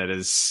intern that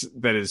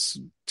is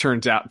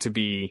turns out to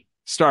be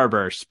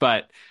Starburst,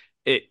 but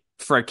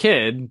for a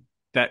kid,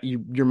 that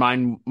your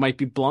mind might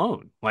be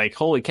blown. Like,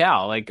 holy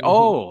cow, like,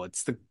 oh,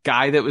 it's the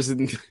guy that was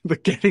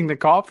getting the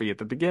coffee at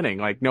the beginning.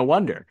 Like, no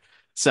wonder.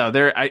 So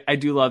I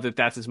do love that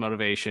that's his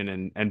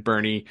motivation, and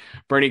Bernie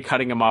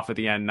cutting him off at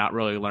the end, not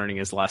really learning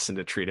his lesson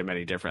to treat him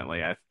any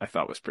differently, I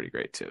thought was pretty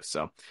great too.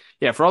 So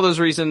yeah, for all those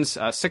reasons,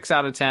 6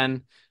 out of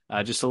 10,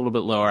 just a little bit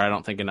lower. I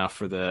don't think enough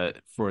for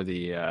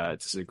the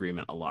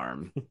disagreement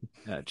alarm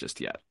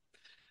just yet.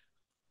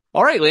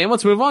 All right, Liam,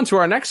 let's move on to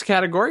our next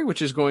category,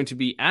 which is going to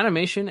be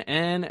animation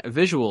and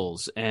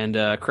visuals. And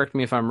correct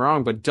me if I'm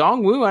wrong, but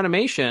Dongwoo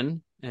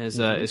Animation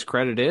is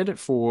credited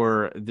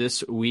for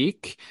this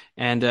week.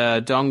 And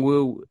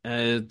Dongwoo,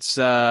 it's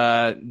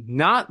not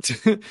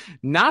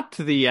not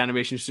the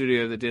animation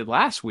studio that did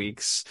last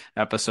week's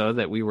episode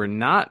that we were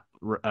not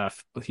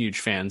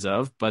huge fans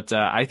of. But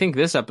I think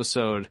this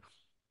episode,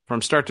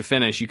 from start to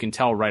finish, you can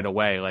tell right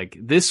away, like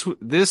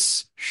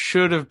this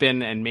should have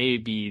been and may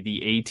be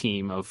the A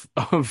team of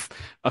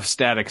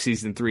Static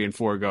season 3 and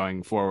 4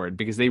 going forward,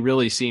 because they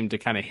really seem to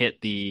kind of hit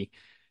the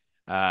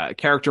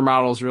character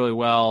models really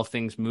well.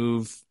 Things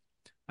move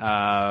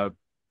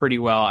pretty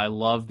well. I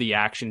love the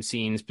action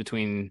scenes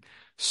between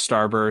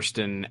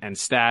Starburst and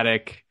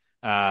Static.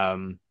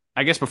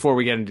 I guess before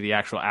we get into the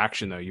actual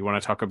action, though, you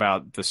want to talk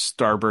about the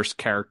Starburst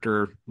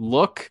character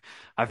look.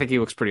 I think he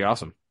looks pretty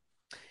awesome.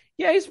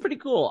 Yeah, he's pretty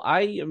cool.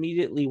 I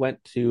immediately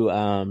went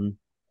to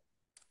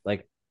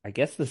like I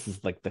guess this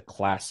is like the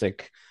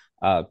classic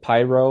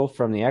Pyro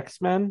from the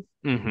X-Men.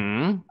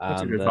 Mm-hmm.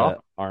 That's a good The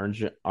call.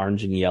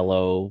 orange and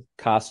yellow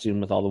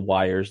costume with all the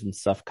wires and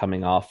stuff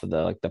coming off of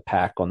the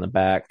pack on the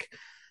back.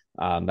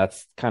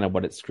 That's kind of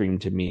what it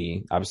screamed to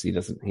me. Obviously,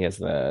 he has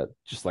the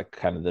just like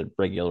kind of the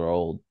regular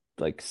old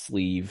like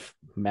sleeve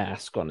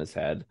mask on his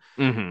head.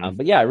 Mm-hmm.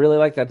 But yeah, I really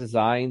like that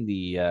design.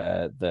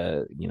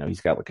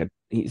 He's got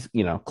he's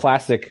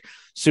classic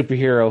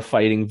superhero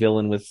fighting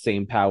villain with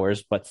same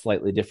powers but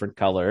slightly different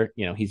color.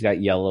 He's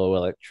got yellow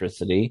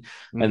electricity,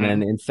 and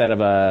then instead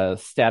of a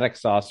static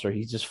saucer,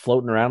 he's just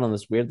floating around on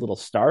this weird little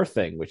star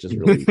thing, which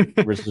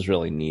is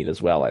really neat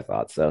as well. I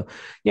thought so.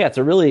 Yeah, it's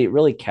a really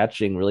really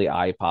catching, really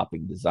eye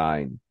popping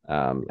design,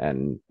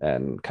 and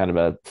kind of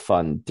a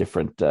fun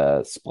different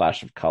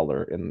splash of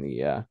color in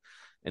the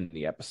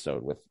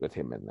episode with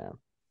him in there.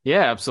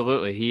 Yeah,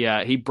 absolutely.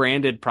 He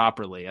branded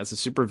properly as a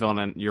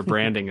supervillain. Your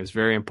branding is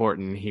very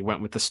important. He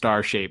went with the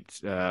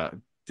star-shaped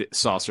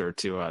saucer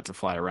to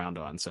fly around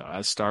on. So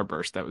as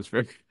Starburst, that was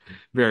very,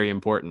 very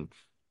important.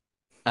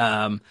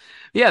 Yeah,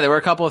 there were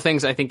a couple of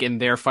things I think in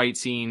their fight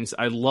scenes.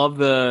 I love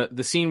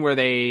the scene where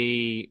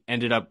they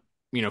ended up,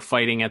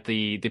 fighting at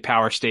the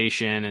power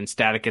station and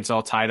Static gets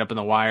all tied up in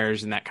the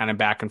wires and that kind of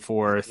back and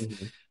forth.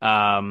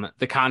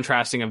 The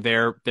contrasting of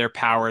their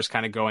powers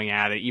kind of going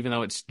at it, even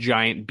though it's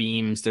giant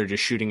beams, they're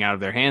just shooting out of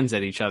their hands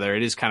at each other.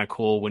 It is kind of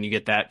cool when you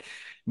get that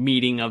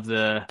meeting of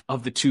the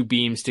two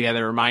beams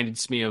together. It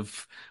reminds me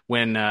of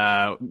when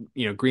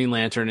Green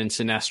Lantern and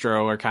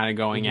Sinestro are kind of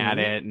going at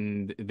it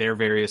and their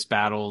various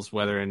battles,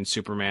 whether in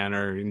Superman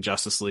or in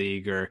Justice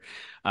League or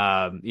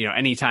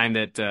anytime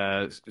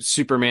that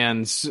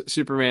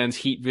Superman's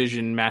heat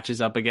vision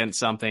matches up against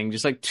something,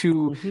 just like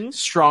two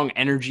strong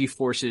energy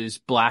forces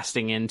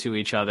blasting into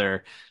each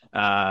other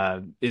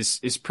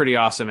is pretty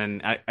awesome.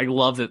 And I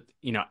love that,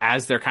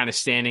 as they're kind of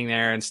standing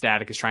there and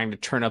Static is trying to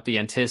turn up the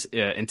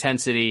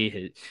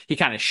intensity, he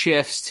kind of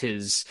shifts,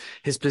 his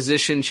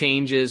position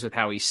changes with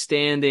how he's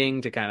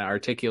standing to kind of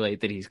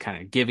articulate that he's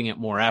kind of giving it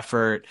more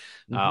effort.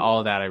 All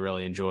of that I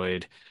really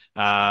enjoyed.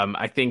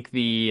 I think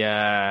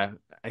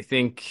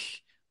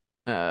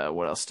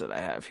what else did I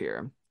have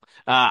here?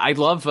 I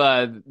love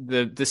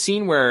the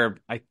scene where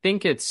I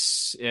think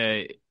it's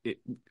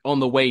on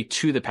the way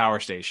to the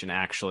power station,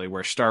 actually,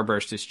 where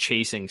Starburst is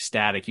chasing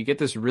Static. You get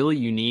this really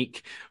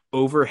unique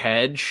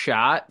overhead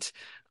shot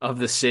of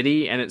the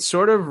city, and it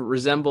sort of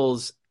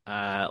resembles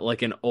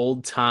like an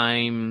old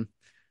time,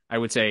 I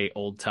would say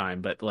old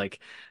time, but like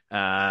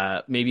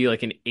maybe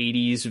like an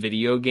 80s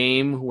video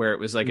game where it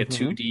was like a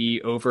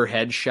 2D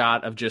overhead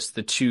shot of just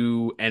the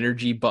two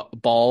energy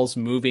balls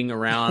moving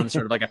around,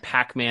 sort of like a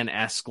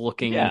Pac-Man-esque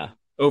looking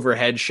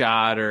overhead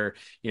shot, or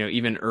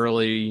even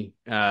early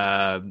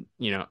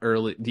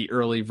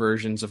early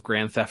versions of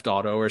Grand Theft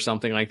Auto or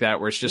something like that,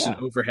 where it's just an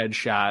overhead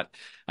shot.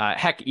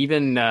 Heck,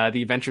 even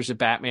the Adventures of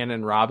Batman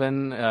and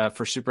Robin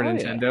for Super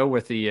Nintendo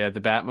with the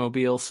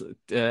Batmobile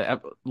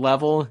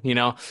level,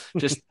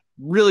 just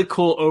really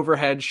cool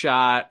overhead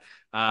shot.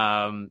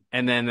 And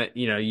then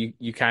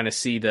you kind of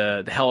see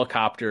the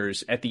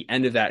helicopters at the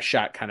end of that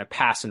shot kind of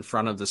pass in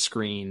front of the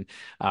screen,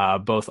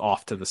 both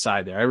off to the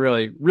side there. I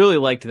really, really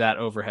liked that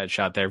overhead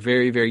shot there.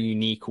 Very, very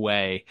unique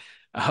way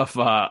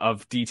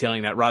of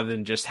detailing that, rather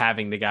than just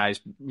having the guys,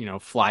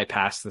 fly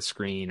past the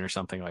screen or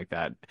something like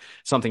that.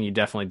 Something you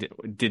definitely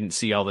didn't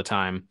see all the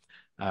time.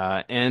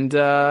 I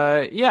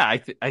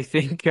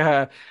think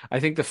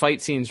the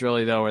fight scenes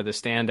really though are the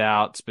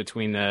standouts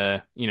between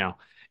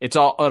it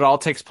all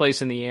takes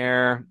place in the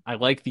air. I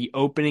like the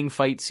opening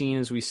fight scene,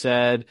 as we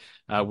said,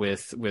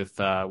 with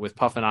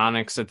Puff and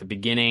Onyx at the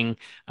beginning.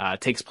 It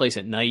takes place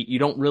at night. You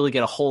don't really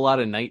get a whole lot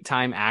of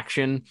nighttime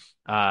action,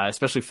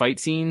 especially fight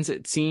scenes,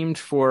 it seemed,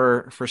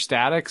 for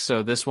Static.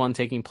 So this one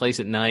taking place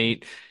at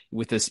night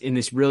in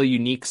this really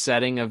unique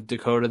setting of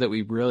Dakota that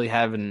we really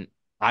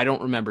I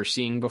don't remember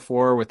seeing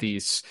before, with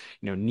these,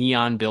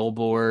 neon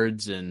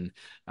billboards and,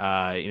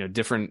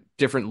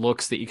 different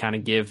looks that you kind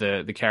of give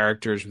the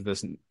characters with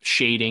this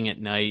shading at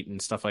night and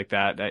stuff like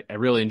that. I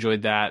really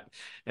enjoyed that.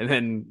 And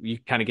then you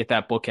kind of get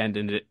that bookend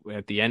in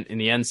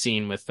the end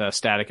scene with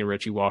Static and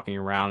Richie walking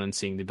around and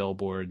seeing the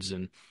billboards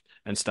and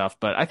stuff.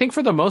 But I think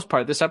for the most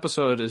part, this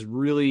episode is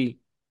really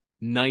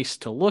nice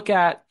to look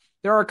at.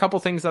 There are a couple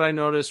things that I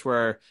noticed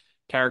where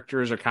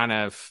characters are kind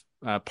of,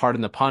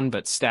 pardon the pun,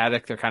 but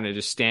static. They're kind of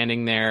just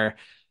standing there.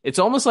 It's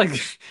almost like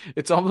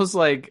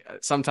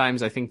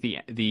sometimes I think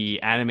the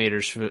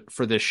animators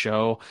for this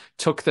show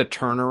took the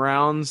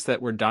turnarounds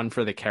that were done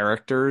for the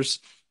characters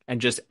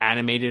and just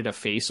animated a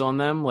face on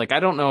them. Like, I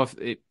don't know if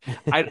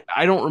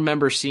I don't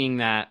remember seeing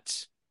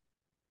that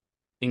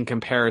in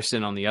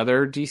comparison on the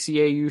other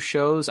DCAU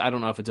shows. I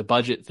don't know if it's a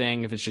budget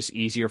thing, if it's just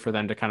easier for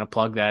them to kind of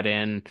plug that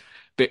in.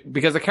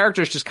 Because the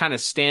characters just kind of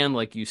stand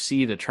like you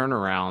see the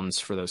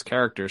turnarounds for those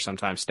characters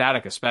sometimes.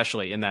 Static,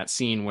 especially in that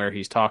scene where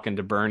he's talking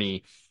to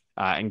Bernie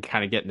and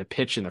kind of getting the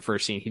pitch in the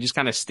first scene. He just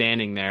kind of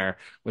standing there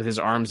with his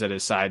arms at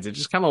his sides. It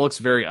just kind of looks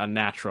very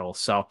unnatural.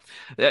 So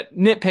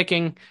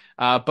nitpicking,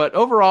 but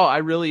overall, I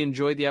really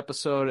enjoyed the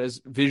episode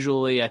as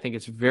visually. I think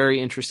it's very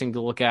interesting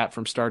to look at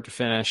from start to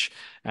finish,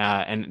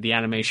 and the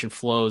animation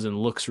flows and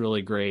looks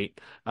really great.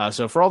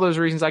 So for all those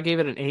reasons, I gave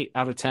it an 8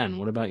 out of 10.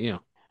 What about you?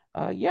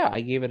 Yeah,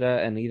 I gave it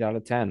an 8 out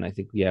of 10. I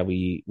think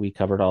we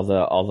covered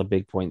all the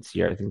big points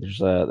here. I think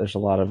there's a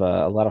lot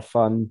of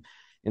fun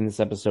in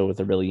this episode with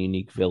a really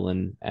unique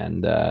villain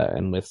and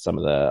with some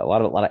of a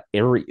lot of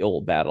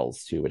aerial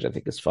battles too, which I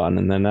think is fun.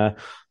 And then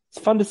it's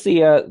fun to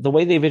see the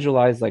way they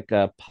visualize like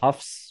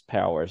Puff's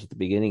powers at the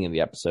beginning of the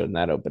episode, and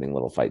that opening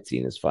little fight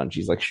scene is fun.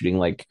 She's like shooting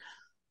like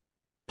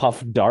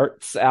Puff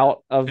darts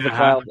out of the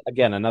cloud.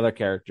 Again, another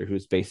character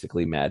who's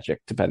basically magic,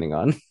 depending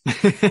on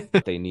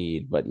what they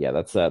need. But yeah,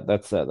 that's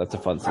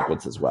a fun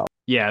sequence as well.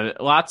 Yeah,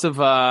 lots of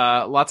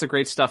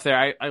great stuff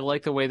there. I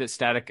like the way that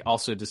Static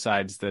also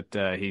decides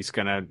that he's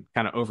gonna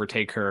kind of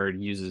overtake her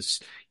and uses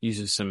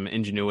some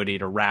ingenuity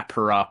to wrap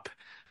her up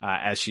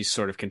as she's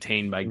sort of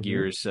contained by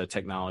Gear's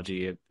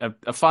technology.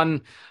 A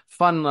fun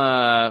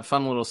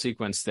little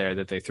sequence there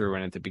that they threw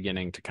in at the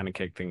beginning to kind of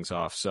kick things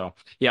off. So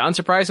yeah,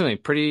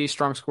 unsurprisingly, pretty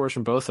strong scores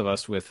from both of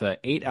us with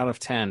 8 out of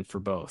 10 for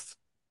both.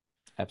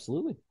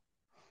 Absolutely.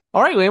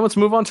 All right, Liam, let's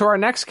move on to our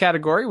next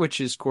category, which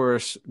is, of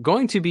course,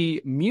 going to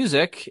be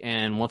music.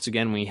 And once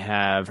again, we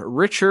have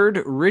Richard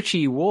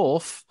Richie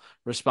Wolf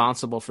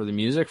responsible for the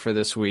music for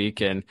this week.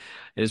 And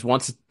it is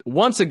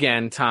once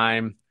again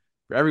time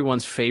for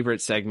everyone's favorite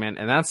segment.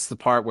 And that's the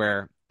part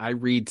where I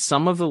read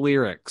some of the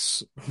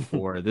lyrics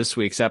for this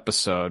week's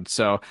episode.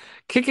 So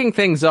kicking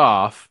things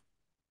off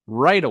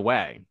right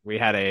away, we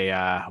had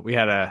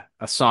a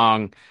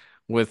song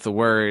with the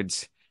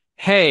words,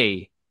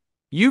 "Hey,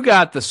 you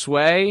got the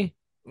sway.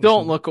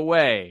 Don't look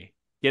away.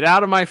 Get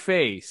out of my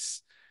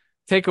face.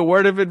 Take a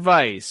word of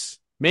advice.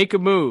 Make a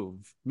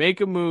move.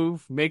 Make a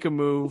move. Make a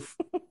move.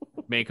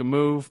 Make a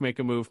move. Make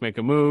a move. Make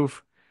a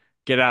move.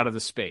 Get out of the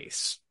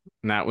space."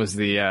 And that was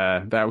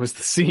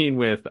the scene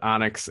with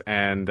Onyx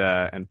and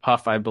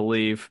Puff, I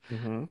believe.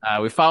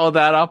 We followed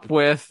that up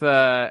with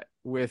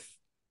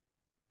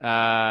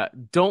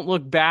 "Don't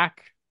Look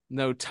Back.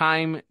 No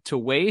Time to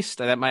Waste."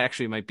 That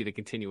might be the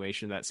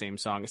continuation of that same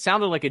song. It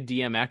sounded like a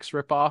DMX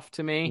ripoff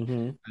to me.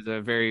 It was a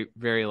very,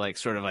 very like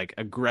sort of like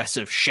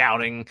aggressive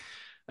shouting,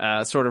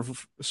 sort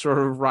of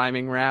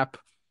rhyming rap.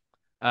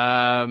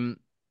 Let's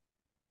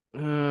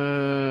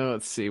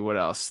see what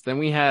else. Then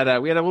we had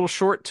a little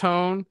short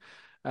tone.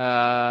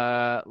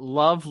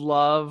 Love,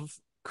 love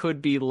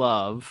could be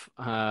love.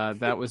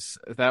 That was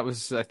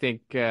I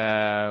think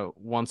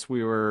once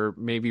we were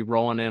maybe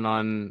rolling in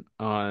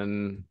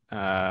on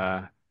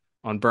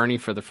Bernie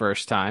for the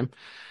first time.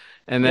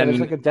 And then there's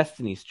like a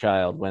Destiny's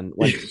Child when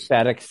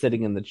Static's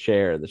sitting in the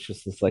chair. That's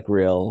just this like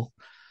real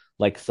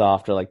like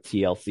soft, or like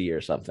TLC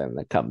or something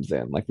that comes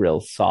in, like real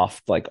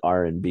soft like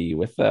R&B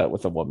with a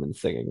woman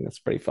singing. That's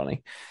pretty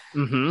funny.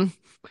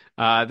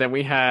 Then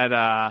we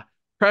had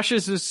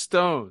Precious as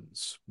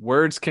Stones.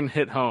 Words Can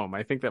Hit Home.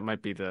 I think that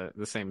might be the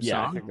same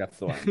song. I think that's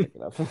the one I'm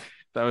thinking of.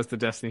 That was the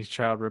Destiny's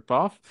Child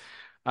ripoff.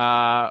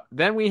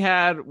 Then we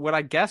had what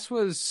I guess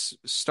was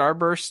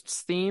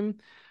Starburst's theme.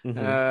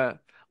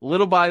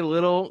 Little by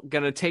little,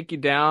 gonna take you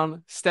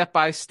down. Step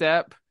by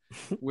step,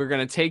 we're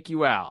gonna take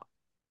you out.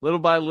 Little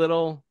by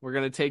little, we're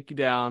gonna take you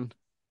down.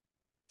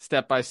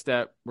 Step by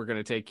step, we're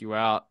gonna take you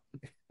out.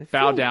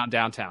 Bow down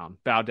downtown.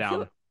 Bow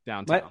down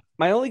downtown.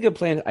 My only good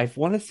plan, I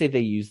want to say they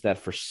used that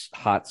for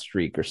Hot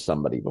Streak or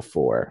somebody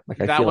before. Like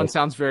that one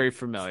sounds very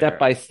familiar. Step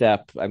by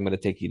step, I'm going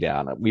to take you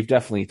down. We've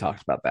definitely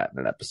talked about that in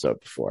an episode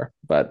before,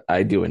 but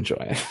I do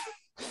enjoy it.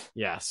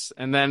 Yes.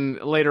 And then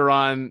later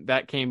on,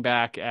 that came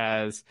back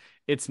as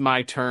It's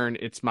My Turn,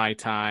 It's My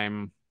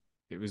Time.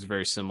 It was a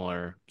very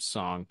similar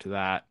song to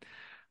that.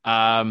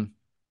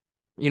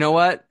 You know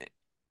what?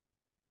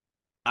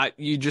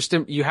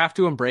 You have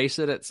to embrace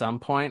it at some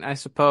point, I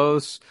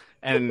suppose.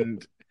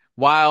 And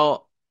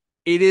while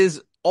it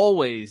is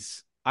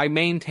always, I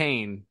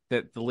maintain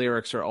that the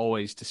lyrics are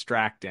always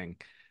distracting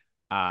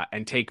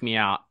and take me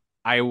out.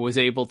 I was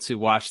able to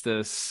watch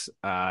this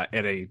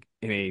in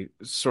a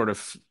sort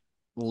of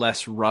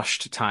less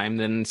rushed time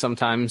than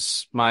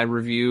sometimes my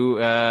review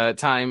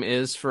time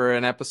is for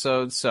an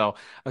episode. So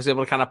I was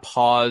able to kind of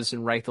pause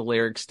and write the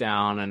lyrics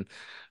down, and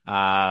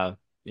I'm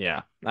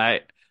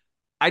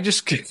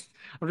just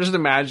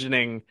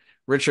imagining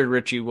Richard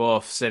Richie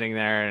Wolf sitting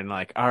there and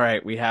like, all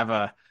right, we have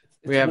a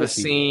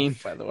scene.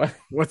 Wolf, by the way.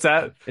 What's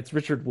that? It's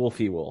Richard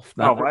Wolfie Wolf.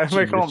 Why do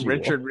I call him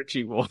Richard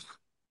Richie Wolf?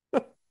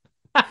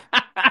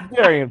 It's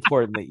very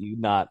important that you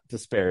not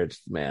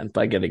disparage the man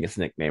by getting his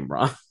nickname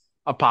wrong.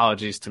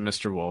 Apologies to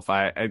Mr. Wolf.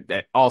 I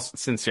all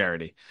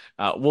sincerity.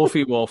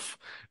 Wolfie Wolf.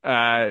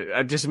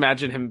 I just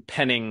imagine him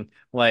penning,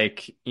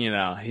 like,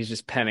 he's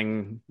just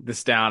penning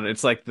this down.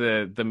 It's like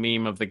the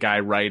meme of the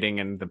guy writing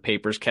and the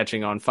paper's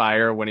catching on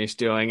fire when he's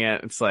doing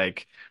it. It's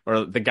like,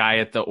 or the guy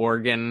at the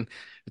organ.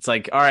 It's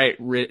like, all right,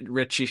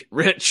 Richie.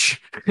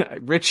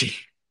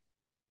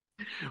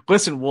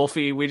 Listen,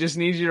 Wolfie, we just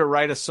need you to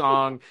write a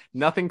song.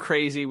 Nothing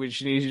crazy. We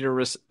just need you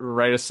to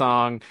write a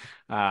song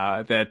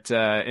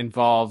that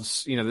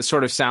involves, this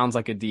sort of sounds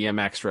like a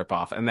DMX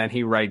ripoff. And then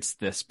he writes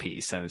this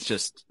piece, and it's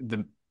just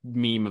the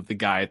meme of the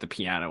guy at the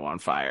piano on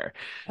fire.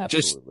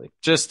 Absolutely.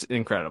 Just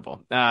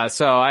incredible.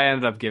 So I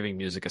ended up giving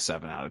music a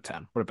 7 out of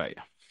 10. What about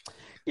you?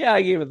 Yeah,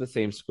 I gave it the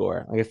same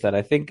score. Like I said,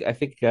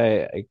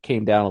 I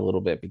came down a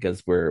little bit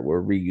because we're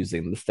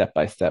reusing the step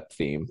by step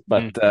theme,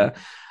 but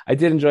I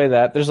did enjoy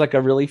that. There's like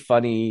a really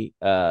funny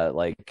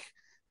like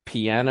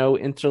piano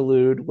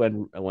interlude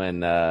when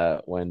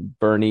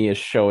Bernie is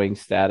showing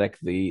Static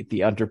the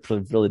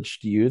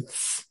underprivileged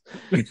youths.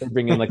 They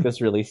bring in like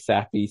this really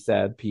sappy,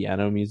 sad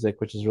piano music,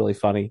 which is really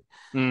funny.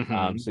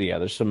 So yeah,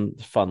 there's some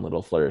fun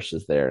little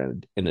flourishes there,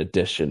 in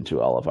addition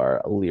to all of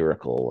our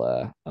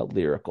lyrical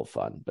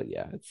fun. But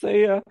yeah, it's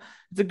a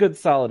good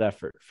solid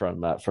effort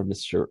from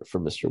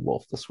Mr.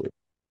 Wolf this week.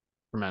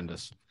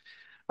 Tremendous.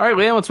 All right,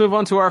 Liam, let's move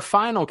on to our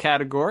final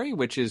category,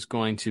 which is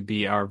going to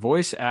be our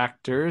voice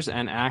actors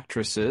and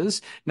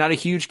actresses. Not a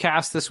huge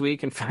cast this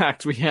week. In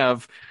fact, we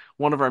have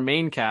one of our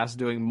main cast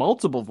doing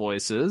multiple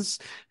voices,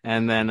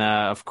 and then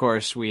of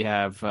course we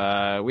have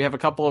a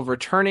couple of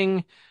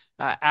returning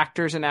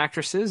actors and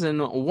actresses,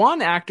 and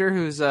one actor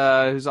who's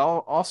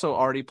also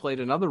already played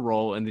another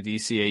role in the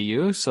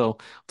DCAU. So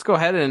let's go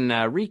ahead and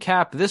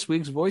recap this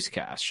week's voice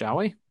cast, shall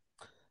we?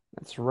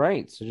 That's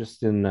right. So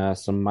just in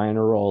some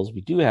minor roles,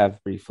 we have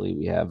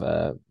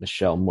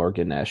Michelle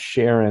Morgan as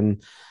Sharon,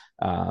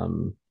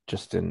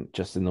 just in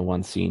the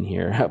one scene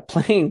here,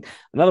 playing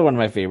another one of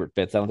my favorite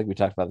bits. I don't think we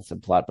talked about this in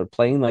plot, but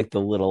playing like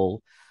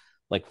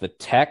the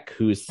tech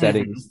who's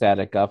setting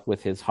Static up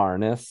with his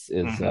harness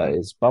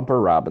is Bumper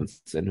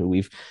Robinson, who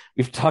we've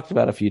talked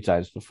about a few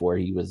times before.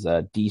 He was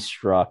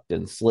Destruct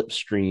and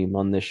Slipstream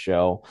on this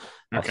show.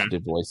 Also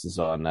did voices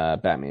on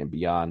Batman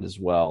Beyond as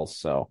well.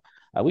 So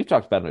we've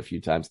talked about him a few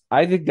times.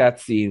 I think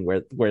that scene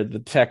where the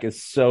tech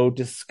is so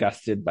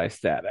disgusted by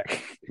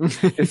Static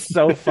is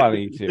so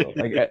funny too.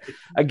 Like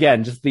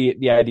again, just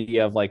the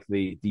idea of like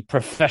the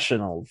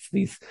professionals.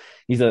 He's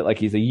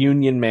a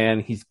union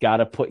man. He's got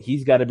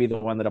to be the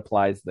one that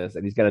applies this,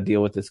 and he's got to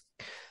deal with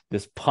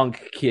this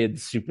punk kid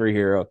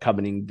superhero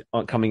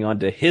coming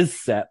onto his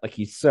set. Like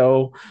he's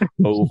so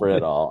over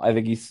it all. I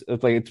think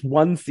it's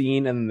one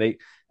scene, and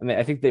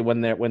I think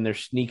when they're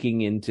sneaking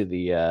into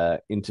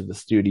the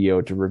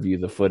studio to review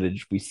the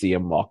footage, we see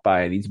him walk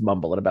by and he's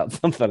mumbling about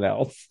something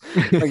else.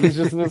 Like he's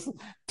just this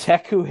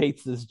tech who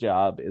hates his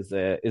job is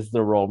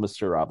the role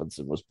Mr.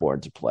 Robinson was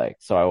born to play.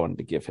 So I wanted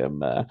to give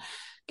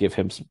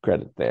him some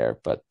credit there.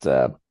 But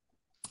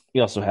we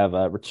also have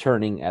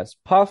returning as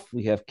Puff.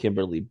 We have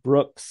Kimberly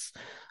Brooks.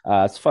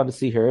 It's fun to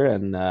see her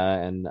and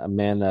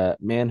a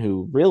man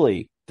who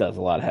really does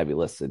a lot of heavy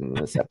lifting in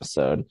this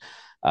episode.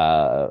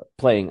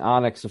 Playing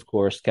Onyx, of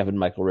course, Kevin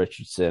Michael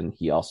Richardson.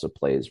 He also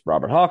plays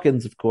Robert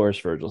Hawkins, of course,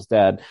 Virgil's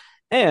dad,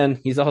 and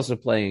he's also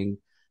playing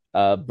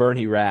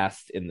Bernie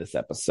Rast in this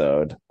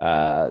episode.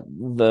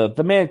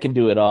 The man can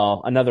do it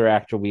all. Another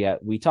actor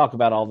we talk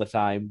about all the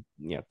time.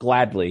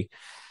 Gladly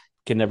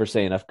can never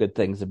say enough good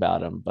things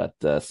about him. But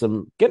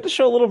get to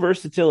show a little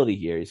versatility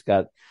here. He's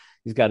got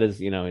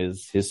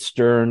his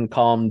stern,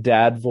 calm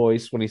dad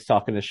voice when he's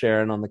talking to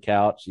Sharon on the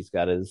couch. He's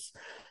got his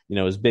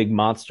big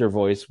monster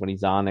voice when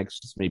he's Onyx,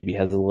 just maybe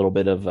has a little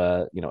bit of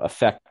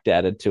effect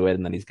added to it,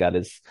 and then he's got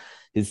his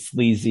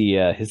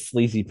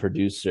sleazy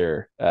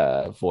producer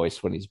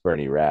voice when he's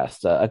Bernie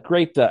Rast. A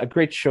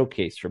great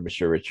showcase for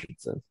Mr.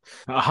 Richardson.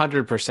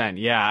 100%.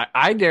 Yeah,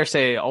 I dare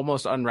say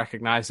almost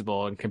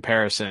unrecognizable in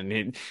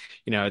comparison.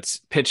 It's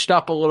pitched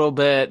up a little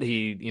bit.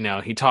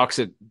 He talks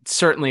at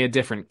certainly a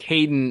different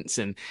cadence,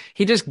 and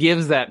he just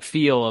gives that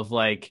feel of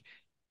like,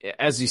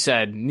 as you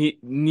said,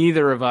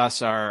 neither of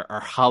us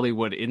are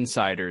Hollywood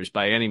insiders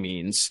by any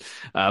means,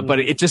 but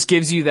it just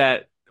gives you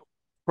that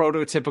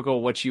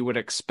prototypical what you would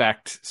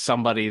expect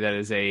somebody that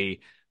is a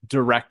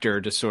director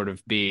to sort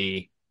of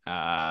be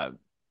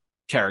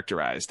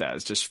characterized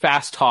as. Just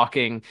fast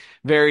talking,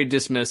 very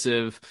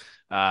dismissive,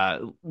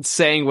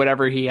 saying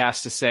whatever he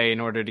has to say in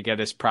order to get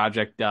his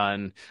project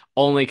done,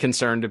 only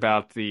concerned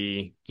about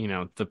the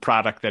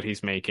product that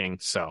he's making.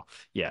 So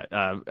yeah,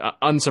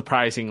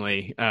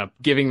 unsurprisingly,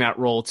 giving that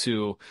role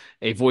to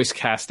a voice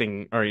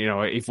casting or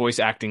a voice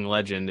acting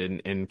legend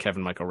in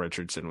Kevin Michael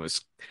Richardson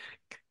was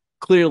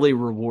clearly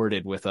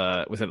rewarded with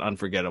an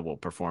unforgettable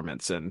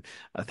performance, and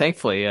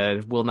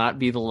thankfully will not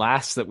be the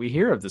last that we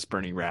hear of this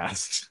Bernie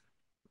Rast.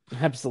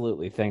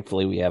 Absolutely.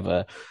 Thankfully, we have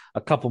a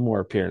couple more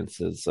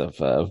appearances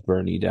of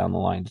Bernie down the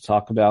line to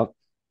talk about,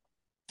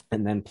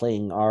 and then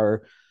playing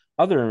our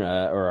other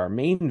or our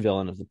main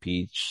villain of the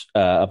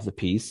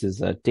piece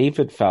is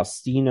David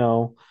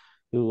Faustino,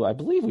 who I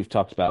believe we've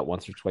talked about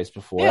once or twice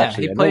before. Yeah,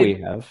 actually, I know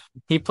we have.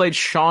 He played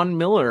Sean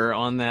Miller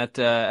on that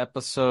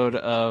episode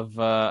of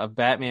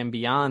Batman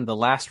Beyond: The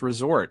Last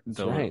Resort,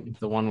 the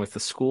one with the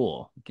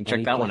school. You can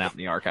check that one out in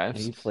the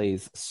archives. He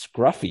plays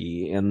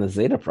Scruffy in the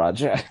Zeta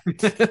Project,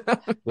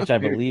 which I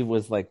believe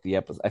was like the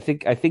episode. I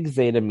think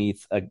Zeta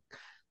meets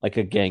like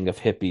a gang of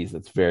hippies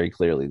that's very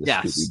clearly the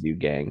Yes. Scooby-Doo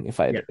gang,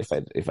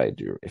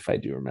 if I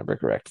do remember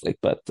correctly.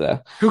 But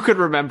Who could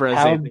remember a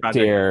Zeta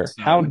Project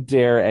how episode?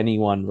 dare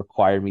anyone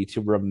require me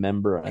to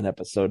remember an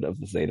episode of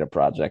the Zeta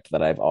Project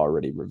that I've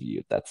already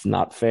reviewed? That's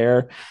not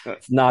fair.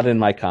 It's not in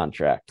my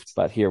contract,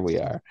 but here we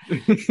are.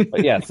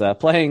 But yes,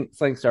 playing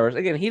Star Wars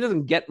again. He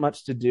doesn't get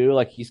much to do.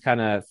 Like, he's kind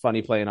of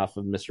funny playing off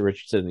of Mr.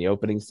 Richardson in the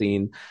opening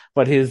scene,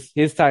 but his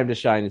time to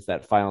shine is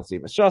that final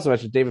scene. But she also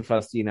mentioned David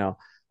Faustino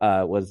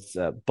was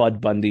Bud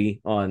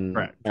Bundy on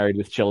Married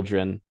with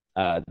Children.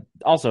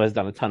 Also has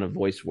done a ton of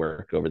voice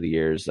work over the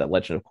years,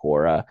 Legend of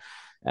Korra,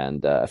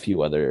 and a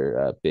few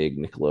other big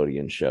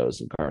Nickelodeon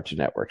shows and Cartoon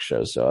Network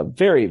shows. So a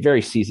very,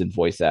 very seasoned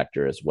voice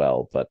actor as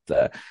well. But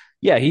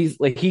yeah, he's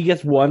like, he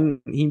gets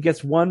one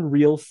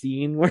real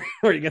scene where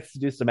he gets to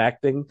do some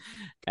acting,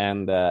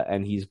 and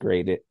he's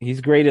great.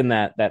 He's great in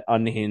that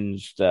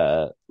unhinged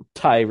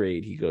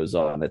tirade he goes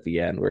on at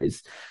the end, where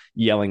he's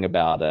yelling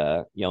about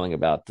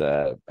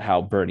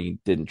how Bernie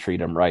didn't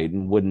treat him right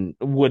and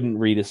wouldn't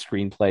read a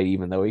screenplay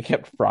even though he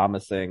kept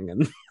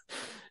promising,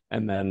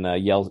 and then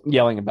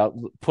yelling about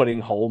putting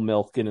whole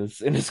milk in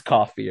his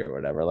coffee or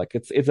whatever. Like,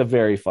 it's a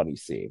very funny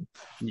scene.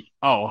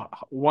 Oh,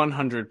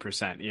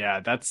 100%.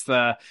 Yeah,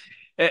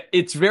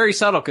 it's very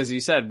subtle, because you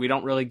said we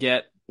don't really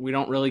get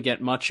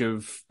much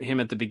of him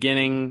at the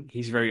beginning.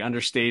 He's very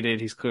understated.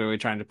 He's clearly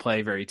trying to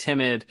play very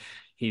timid.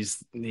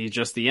 He's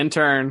just the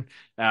intern.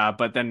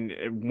 But then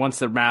once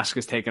the mask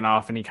is taken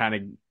off and he kind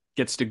of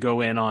gets to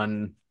go in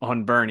on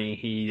Bernie,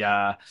 he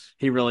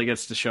really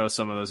gets to show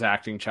some of those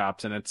acting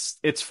chops, and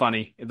it's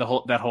funny.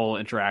 That whole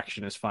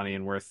interaction is funny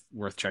and worth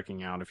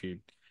checking out if you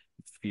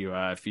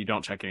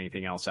don't check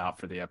anything else out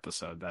for the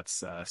episode.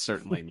 That's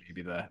certainly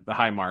maybe the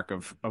high mark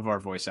of our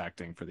voice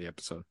acting for the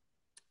episode.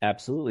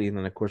 Absolutely. And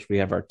then, of course, we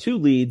have our two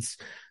leads,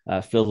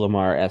 Phil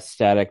Lamar as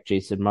Static,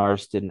 Jason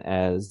Marsden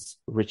as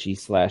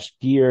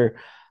Richie/Gear.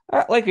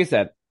 Like I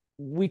said,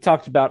 we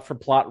talked about, for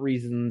plot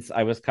reasons,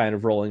 I was kind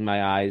of rolling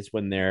my eyes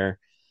when they're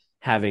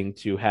having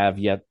to have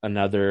yet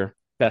another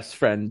best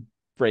friend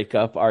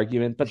breakup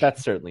argument, but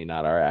that's certainly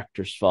not our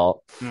actors'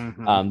 fault.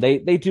 Mm-hmm.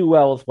 They do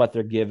well with what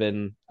they're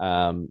given.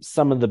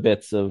 Some of the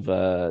bits of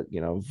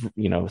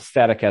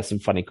Static has some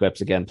funny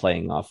quips, again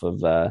playing off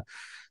of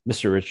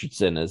Mr.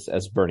 Richardson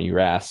as Bernie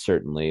Rass.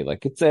 Certainly,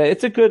 like,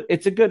 it's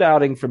a good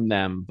outing from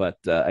them, but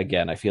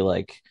again, I feel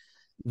like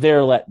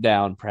they're let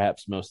down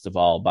perhaps most of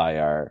all by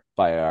our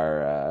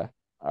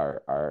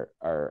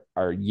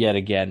yet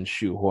again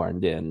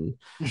shoehorned in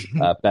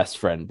best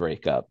friend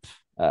breakup.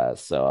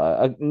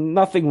 So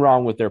nothing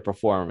wrong with their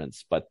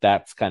performance, but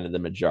that's kind of the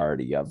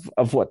majority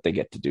of what they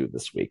get to do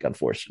this week,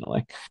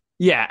 unfortunately.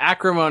 Yeah,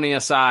 acrimony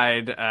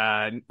aside,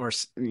 or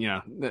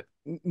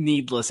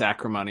needless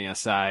acrimony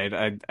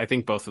aside, I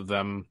think both of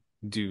them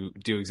do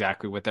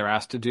exactly what they're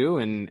asked to do,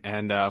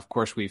 and of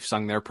course we've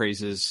sung their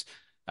praises,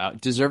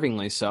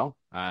 deservingly so,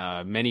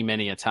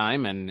 many a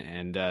time,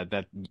 and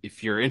that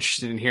if you're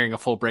interested in hearing a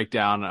full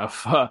breakdown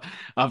of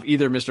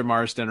either Mr.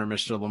 Marsden or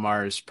Mr.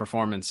 Lamar's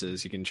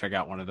performances, you can check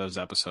out one of those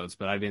episodes.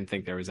 But I didn't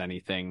think there was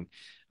anything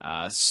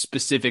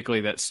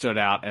specifically that stood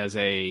out as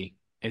a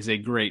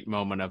great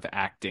moment of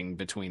acting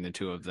between the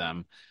two of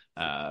them.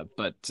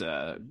 But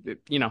it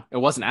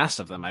wasn't asked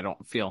of them. I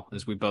don't feel,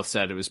 as we both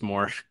said, it was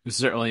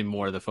certainly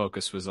more the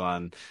focus was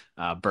on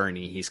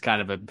Bernie. He's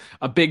kind of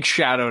a big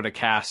shadow to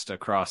cast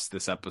across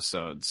this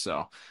episode.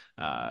 So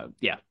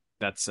yeah,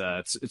 that's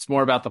it's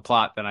more about the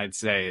plot than I'd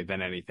say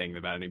than anything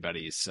about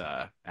anybody's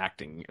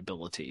acting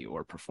ability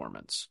or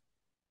performance.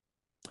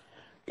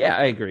 Yeah,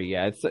 I agree.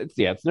 Yeah,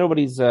 it's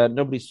nobody's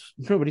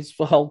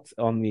fault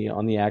on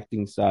the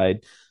acting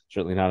side.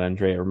 Certainly not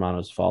Andrea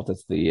Romano's fault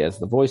as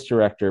the voice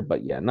director,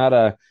 but yeah, not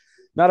a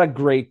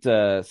great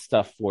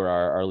stuff for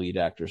our lead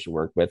actors to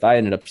work with. I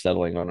ended up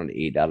settling on an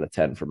 8 out of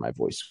 10 for my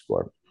voice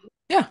score.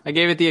 Yeah, I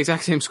gave it the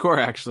exact same score,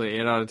 actually,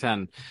 8 out of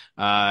 10.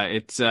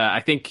 It's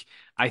I think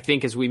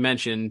as we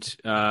mentioned,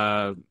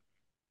 Kevin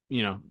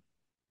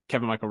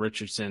Michael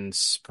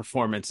Richardson's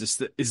performance is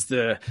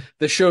the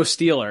show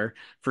stealer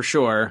for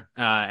sure,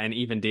 and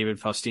even David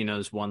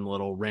Faustino's one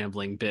little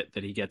rambling bit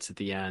that he gets at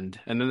the end,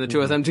 and then the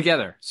two of them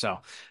together. So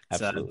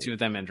the two of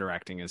them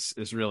interacting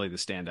is really the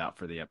standout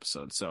for the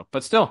episode. So,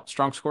 but still,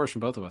 strong scores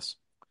from both of us.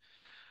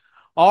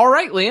 All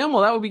right, Liam.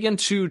 Well, that will begin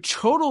to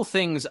total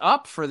things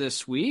up for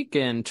this week,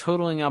 and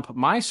totaling up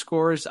my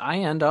scores, I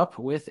end up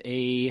with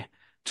a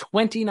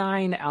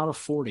 29 out of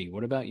 40.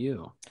 What about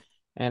you?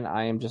 And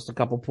I am just a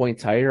couple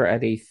points higher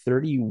at a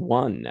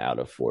 31 out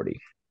of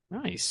 40.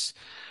 Nice.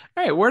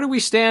 All right, where do we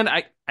stand?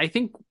 I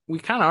think we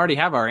kind of already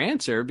have our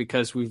answer,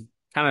 because we've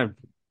kind of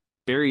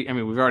very, I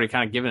mean, we've already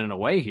kind of given it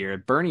away here.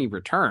 Bernie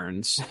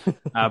returns.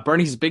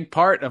 Bernie's a big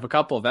part of a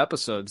couple of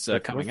episodes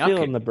coming we're up.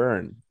 Feeling the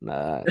burn.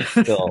 There's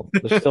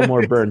still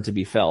more burn to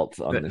be felt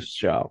on this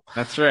show.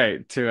 That's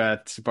right,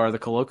 to borrow the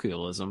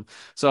colloquialism.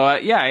 So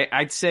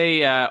I'd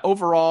say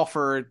overall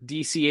for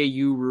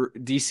DCAU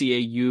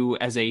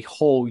as a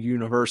whole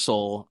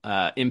universal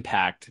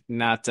impact,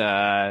 not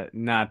a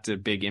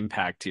big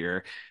impact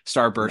here.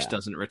 Starburst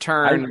doesn't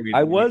return.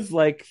 I was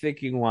like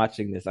thinking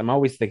watching this. I'm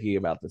always thinking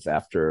about this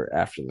after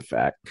the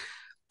fact.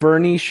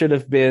 Bernie should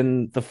have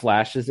been the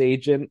Flash's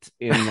agent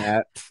in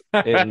the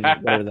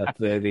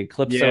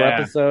Eclipso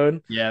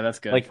episode. Yeah, that's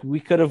good. Like we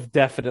could have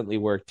definitely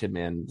worked him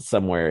in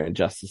somewhere in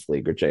Justice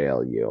League or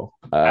JLU,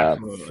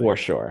 for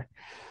sure.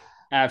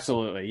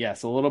 Absolutely,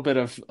 yes. A little bit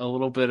of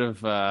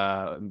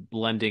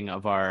blending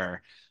of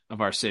our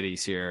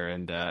cities here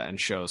and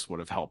shows would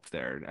have helped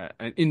there,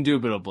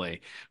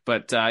 indubitably.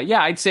 But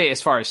I'd say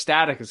as far as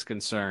Static is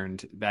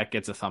concerned, that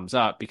gets a thumbs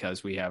up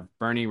because we have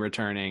Bernie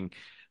returning.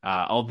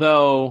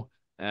 Although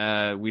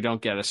we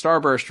don't get a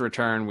Starburst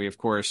return, we of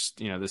course,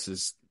 this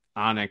is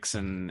Onyx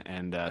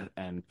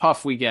and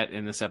Puff we get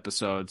in this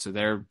episode, so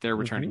they're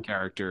returning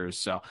characters.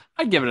 So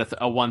I'd give it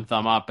a one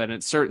thumb up, and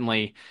it's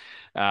certainly.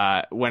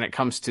 When it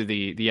comes to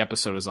the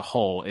episode as a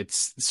whole,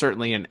 it's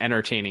certainly an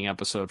entertaining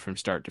episode from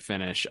start to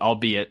finish,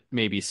 albeit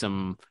maybe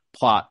some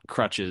plot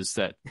crutches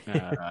that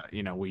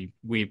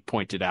we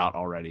pointed out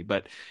already.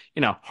 But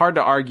hard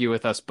to argue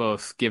with us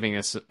both giving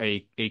us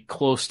a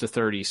close to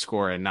 30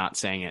 score and not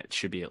saying it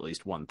should be at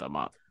least one thumb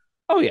up.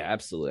 Oh yeah,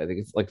 absolutely. I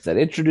think it's like I said,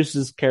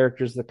 introduces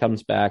characters that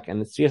comes back,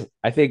 and it's just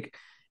I think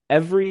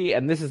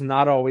and this is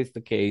not always the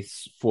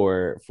case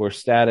for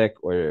Static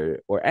or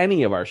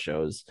any of our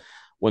shows.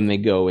 When they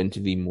go into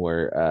the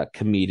more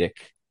comedic,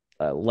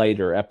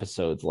 lighter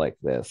episodes like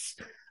this,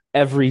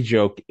 every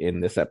joke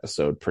in this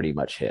episode pretty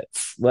much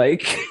hits.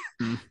 Like,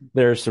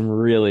 there are some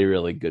really,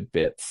 really good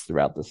bits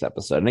throughout this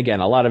episode. And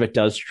again, a lot of it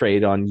does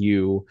trade on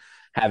you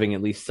having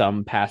at least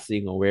some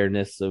passing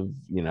awareness of,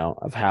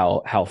 of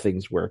how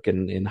things work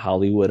in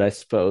Hollywood, I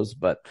suppose.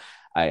 But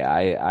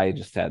I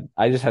just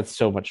had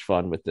so much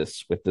fun with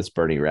this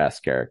Bernie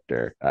Rass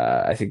character.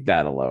 I think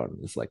that alone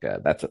is like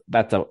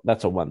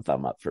that's a one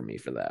thumb up for me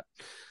for that.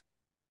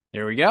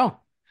 There we go.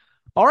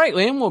 All right,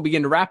 Liam, we'll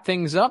begin to wrap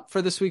things up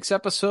for this week's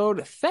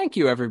episode. Thank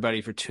you,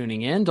 everybody, for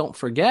tuning in. Don't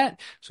forget,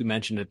 as we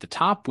mentioned at the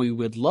top, we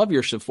would love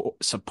your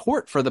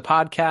support for the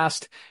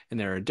podcast, and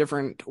there are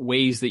different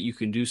ways that you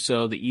can do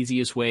so. The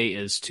easiest way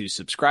is to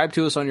subscribe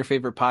to us on your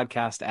favorite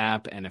podcast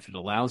app, and if it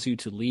allows you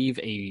to leave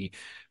a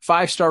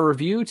 5-star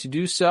review to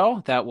do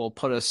so, that will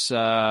put us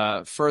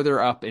further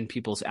up in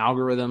people's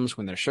algorithms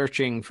when they're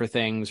searching for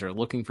things or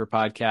looking for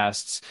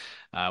podcasts.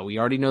 We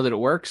already know that it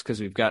works because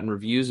we've gotten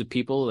reviews of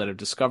people that have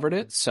discovered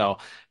it. So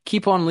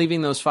keep on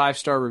leaving those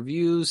 5-star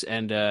reviews.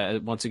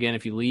 And once again,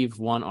 if you leave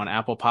one on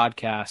Apple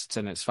Podcasts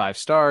and it's 5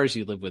 stars,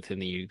 you live within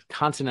the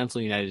continental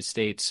United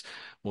States,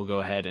 we'll go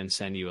ahead and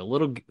send you a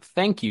little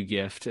thank you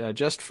gift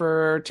just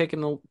for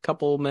taking a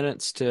couple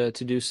minutes to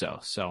do so.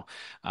 So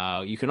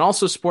you can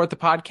also support the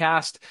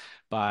podcast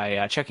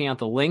by checking out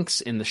the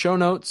links in the show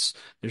notes.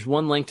 There's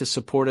one link to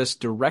support us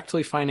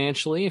directly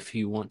financially if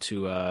you want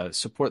to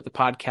support the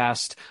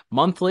podcast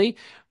monthly.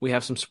 We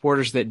have some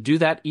supporters that do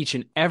that each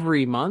and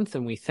every month,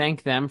 and we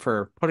thank them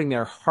for putting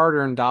their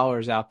hard-earned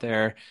dollars out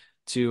there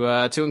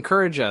to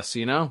encourage us,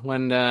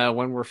 when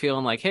we're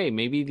feeling like, hey,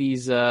 maybe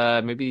these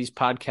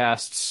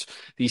podcasts,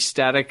 these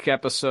static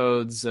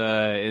episodes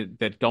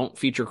that don't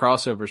feature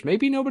crossovers,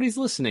 maybe nobody's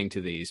listening to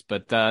these.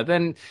 But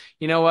then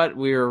you know what?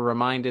 We're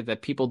reminded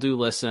that people do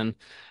listen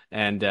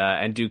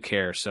and do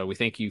care. So we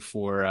thank you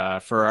for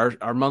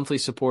our monthly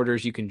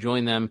supporters. You can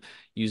join them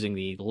using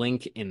the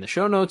link in the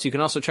show notes. You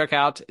can also check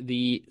out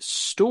the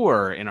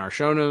store in our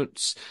show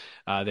notes.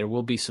 There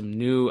will be some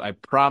new, I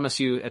promise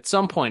you, at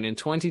some point in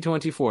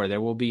 2024,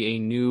 there will be a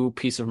new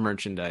piece of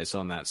merchandise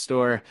on that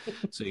store.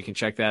 So you can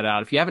check that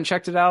out. If you haven't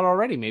checked it out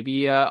already,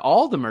 maybe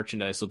all the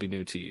merchandise will be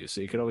new to you. So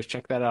you could always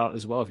check that out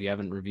as well if you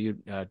haven't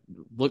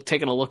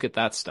taken a look at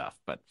that stuff.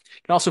 But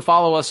you can also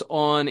follow us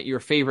on your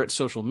favorite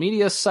social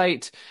media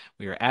site.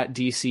 We are at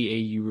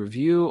DCAU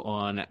Review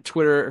on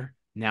Twitter,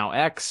 now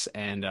X,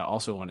 and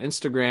also on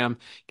Instagram. You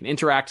can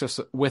interact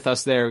with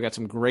us there. We've got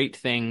some great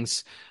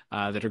things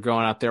that are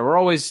going out there. We're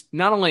always,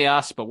 not only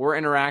us, but we're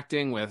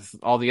interacting with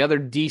all the other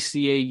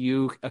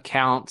DCAU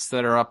accounts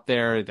that are up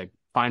there, the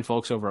fine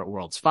folks over at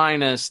World's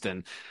Finest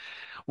and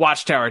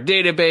Watchtower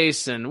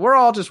Database, and we're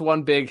all just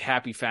one big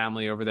happy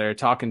family over there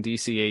talking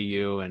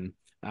DCAU. And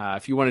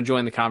if you want to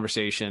join the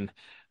conversation,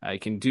 you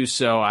can do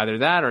so either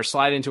that or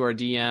slide into our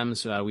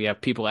DMs. We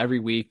have people every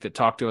week that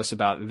talk to us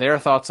about their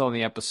thoughts on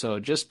the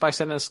episode just by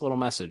sending us a little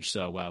message.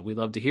 So we'd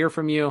love to hear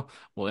from you.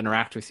 We'll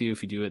interact with you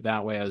if you do it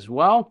that way as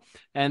well.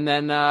 And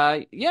then,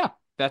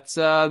 those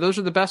are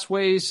the best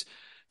ways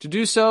to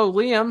do so.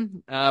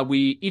 Liam,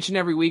 we each and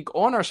every week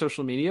on our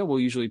social media, we'll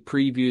usually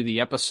preview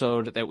the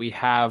episode that we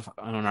have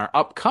on our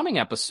upcoming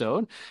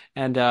episode.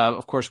 And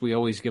of course, we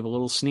always give a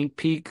little sneak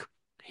peek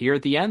here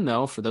at the end,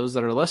 though, for those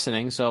that are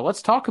listening. So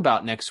let's talk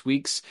about next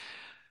week's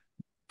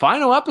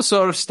Final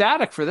episode of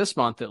Static for this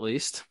month, at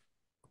least.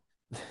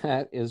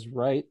 That is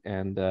right.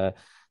 And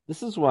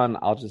this is one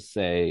I'll just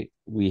say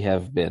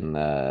we've been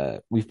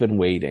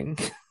waiting.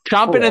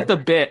 Chomping at the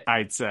bit,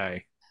 I'd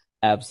say.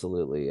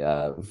 Absolutely.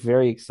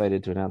 Very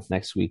excited to announce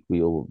next week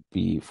we will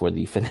be, for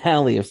the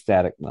finale of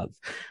Static Month,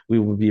 we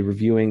will be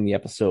reviewing the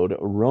episode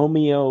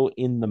Romeo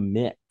in the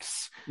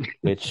Mix,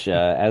 which,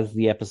 as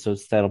the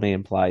episode's title may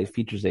imply,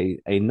 features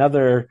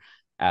another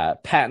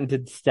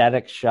patented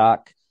Static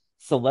Shock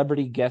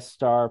celebrity guest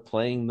star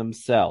playing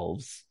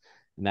themselves.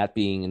 And that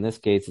being, in this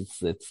case,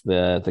 it's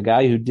the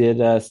guy who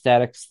did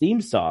Static's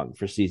theme song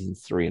for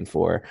seasons 3 and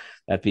 4,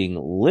 that being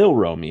Lil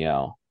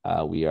Romeo.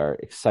 We are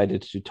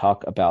excited to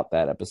talk about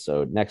that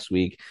episode next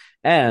week.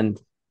 And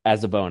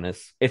as a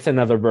bonus, it's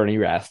another Bernie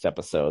Rast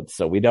episode,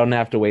 so we don't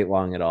have to wait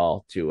long at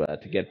all to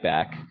get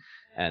back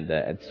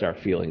and start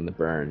feeling the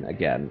burn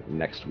again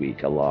next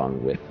week,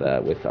 along with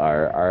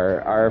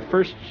our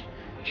first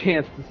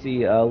chance to see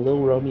Lil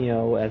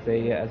Romeo as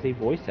a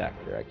voice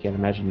actor. I can't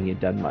imagine he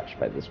had done much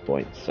by this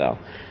point, so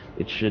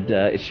it should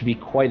be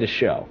quite a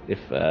show, if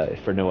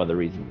for no other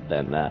reason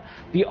than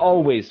the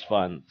always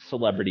fun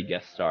celebrity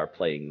guest star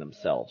playing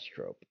themselves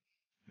trope.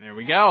 There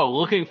we go.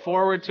 Looking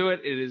forward to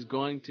it. It is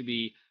going to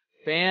be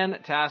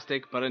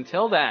fantastic. But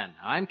until then,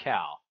 I'm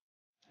Cal.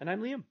 And I'm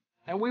Liam.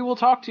 And we will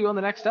talk to you on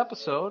the next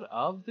episode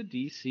of the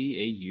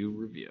DCAU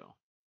Review.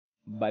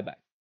 Bye-bye.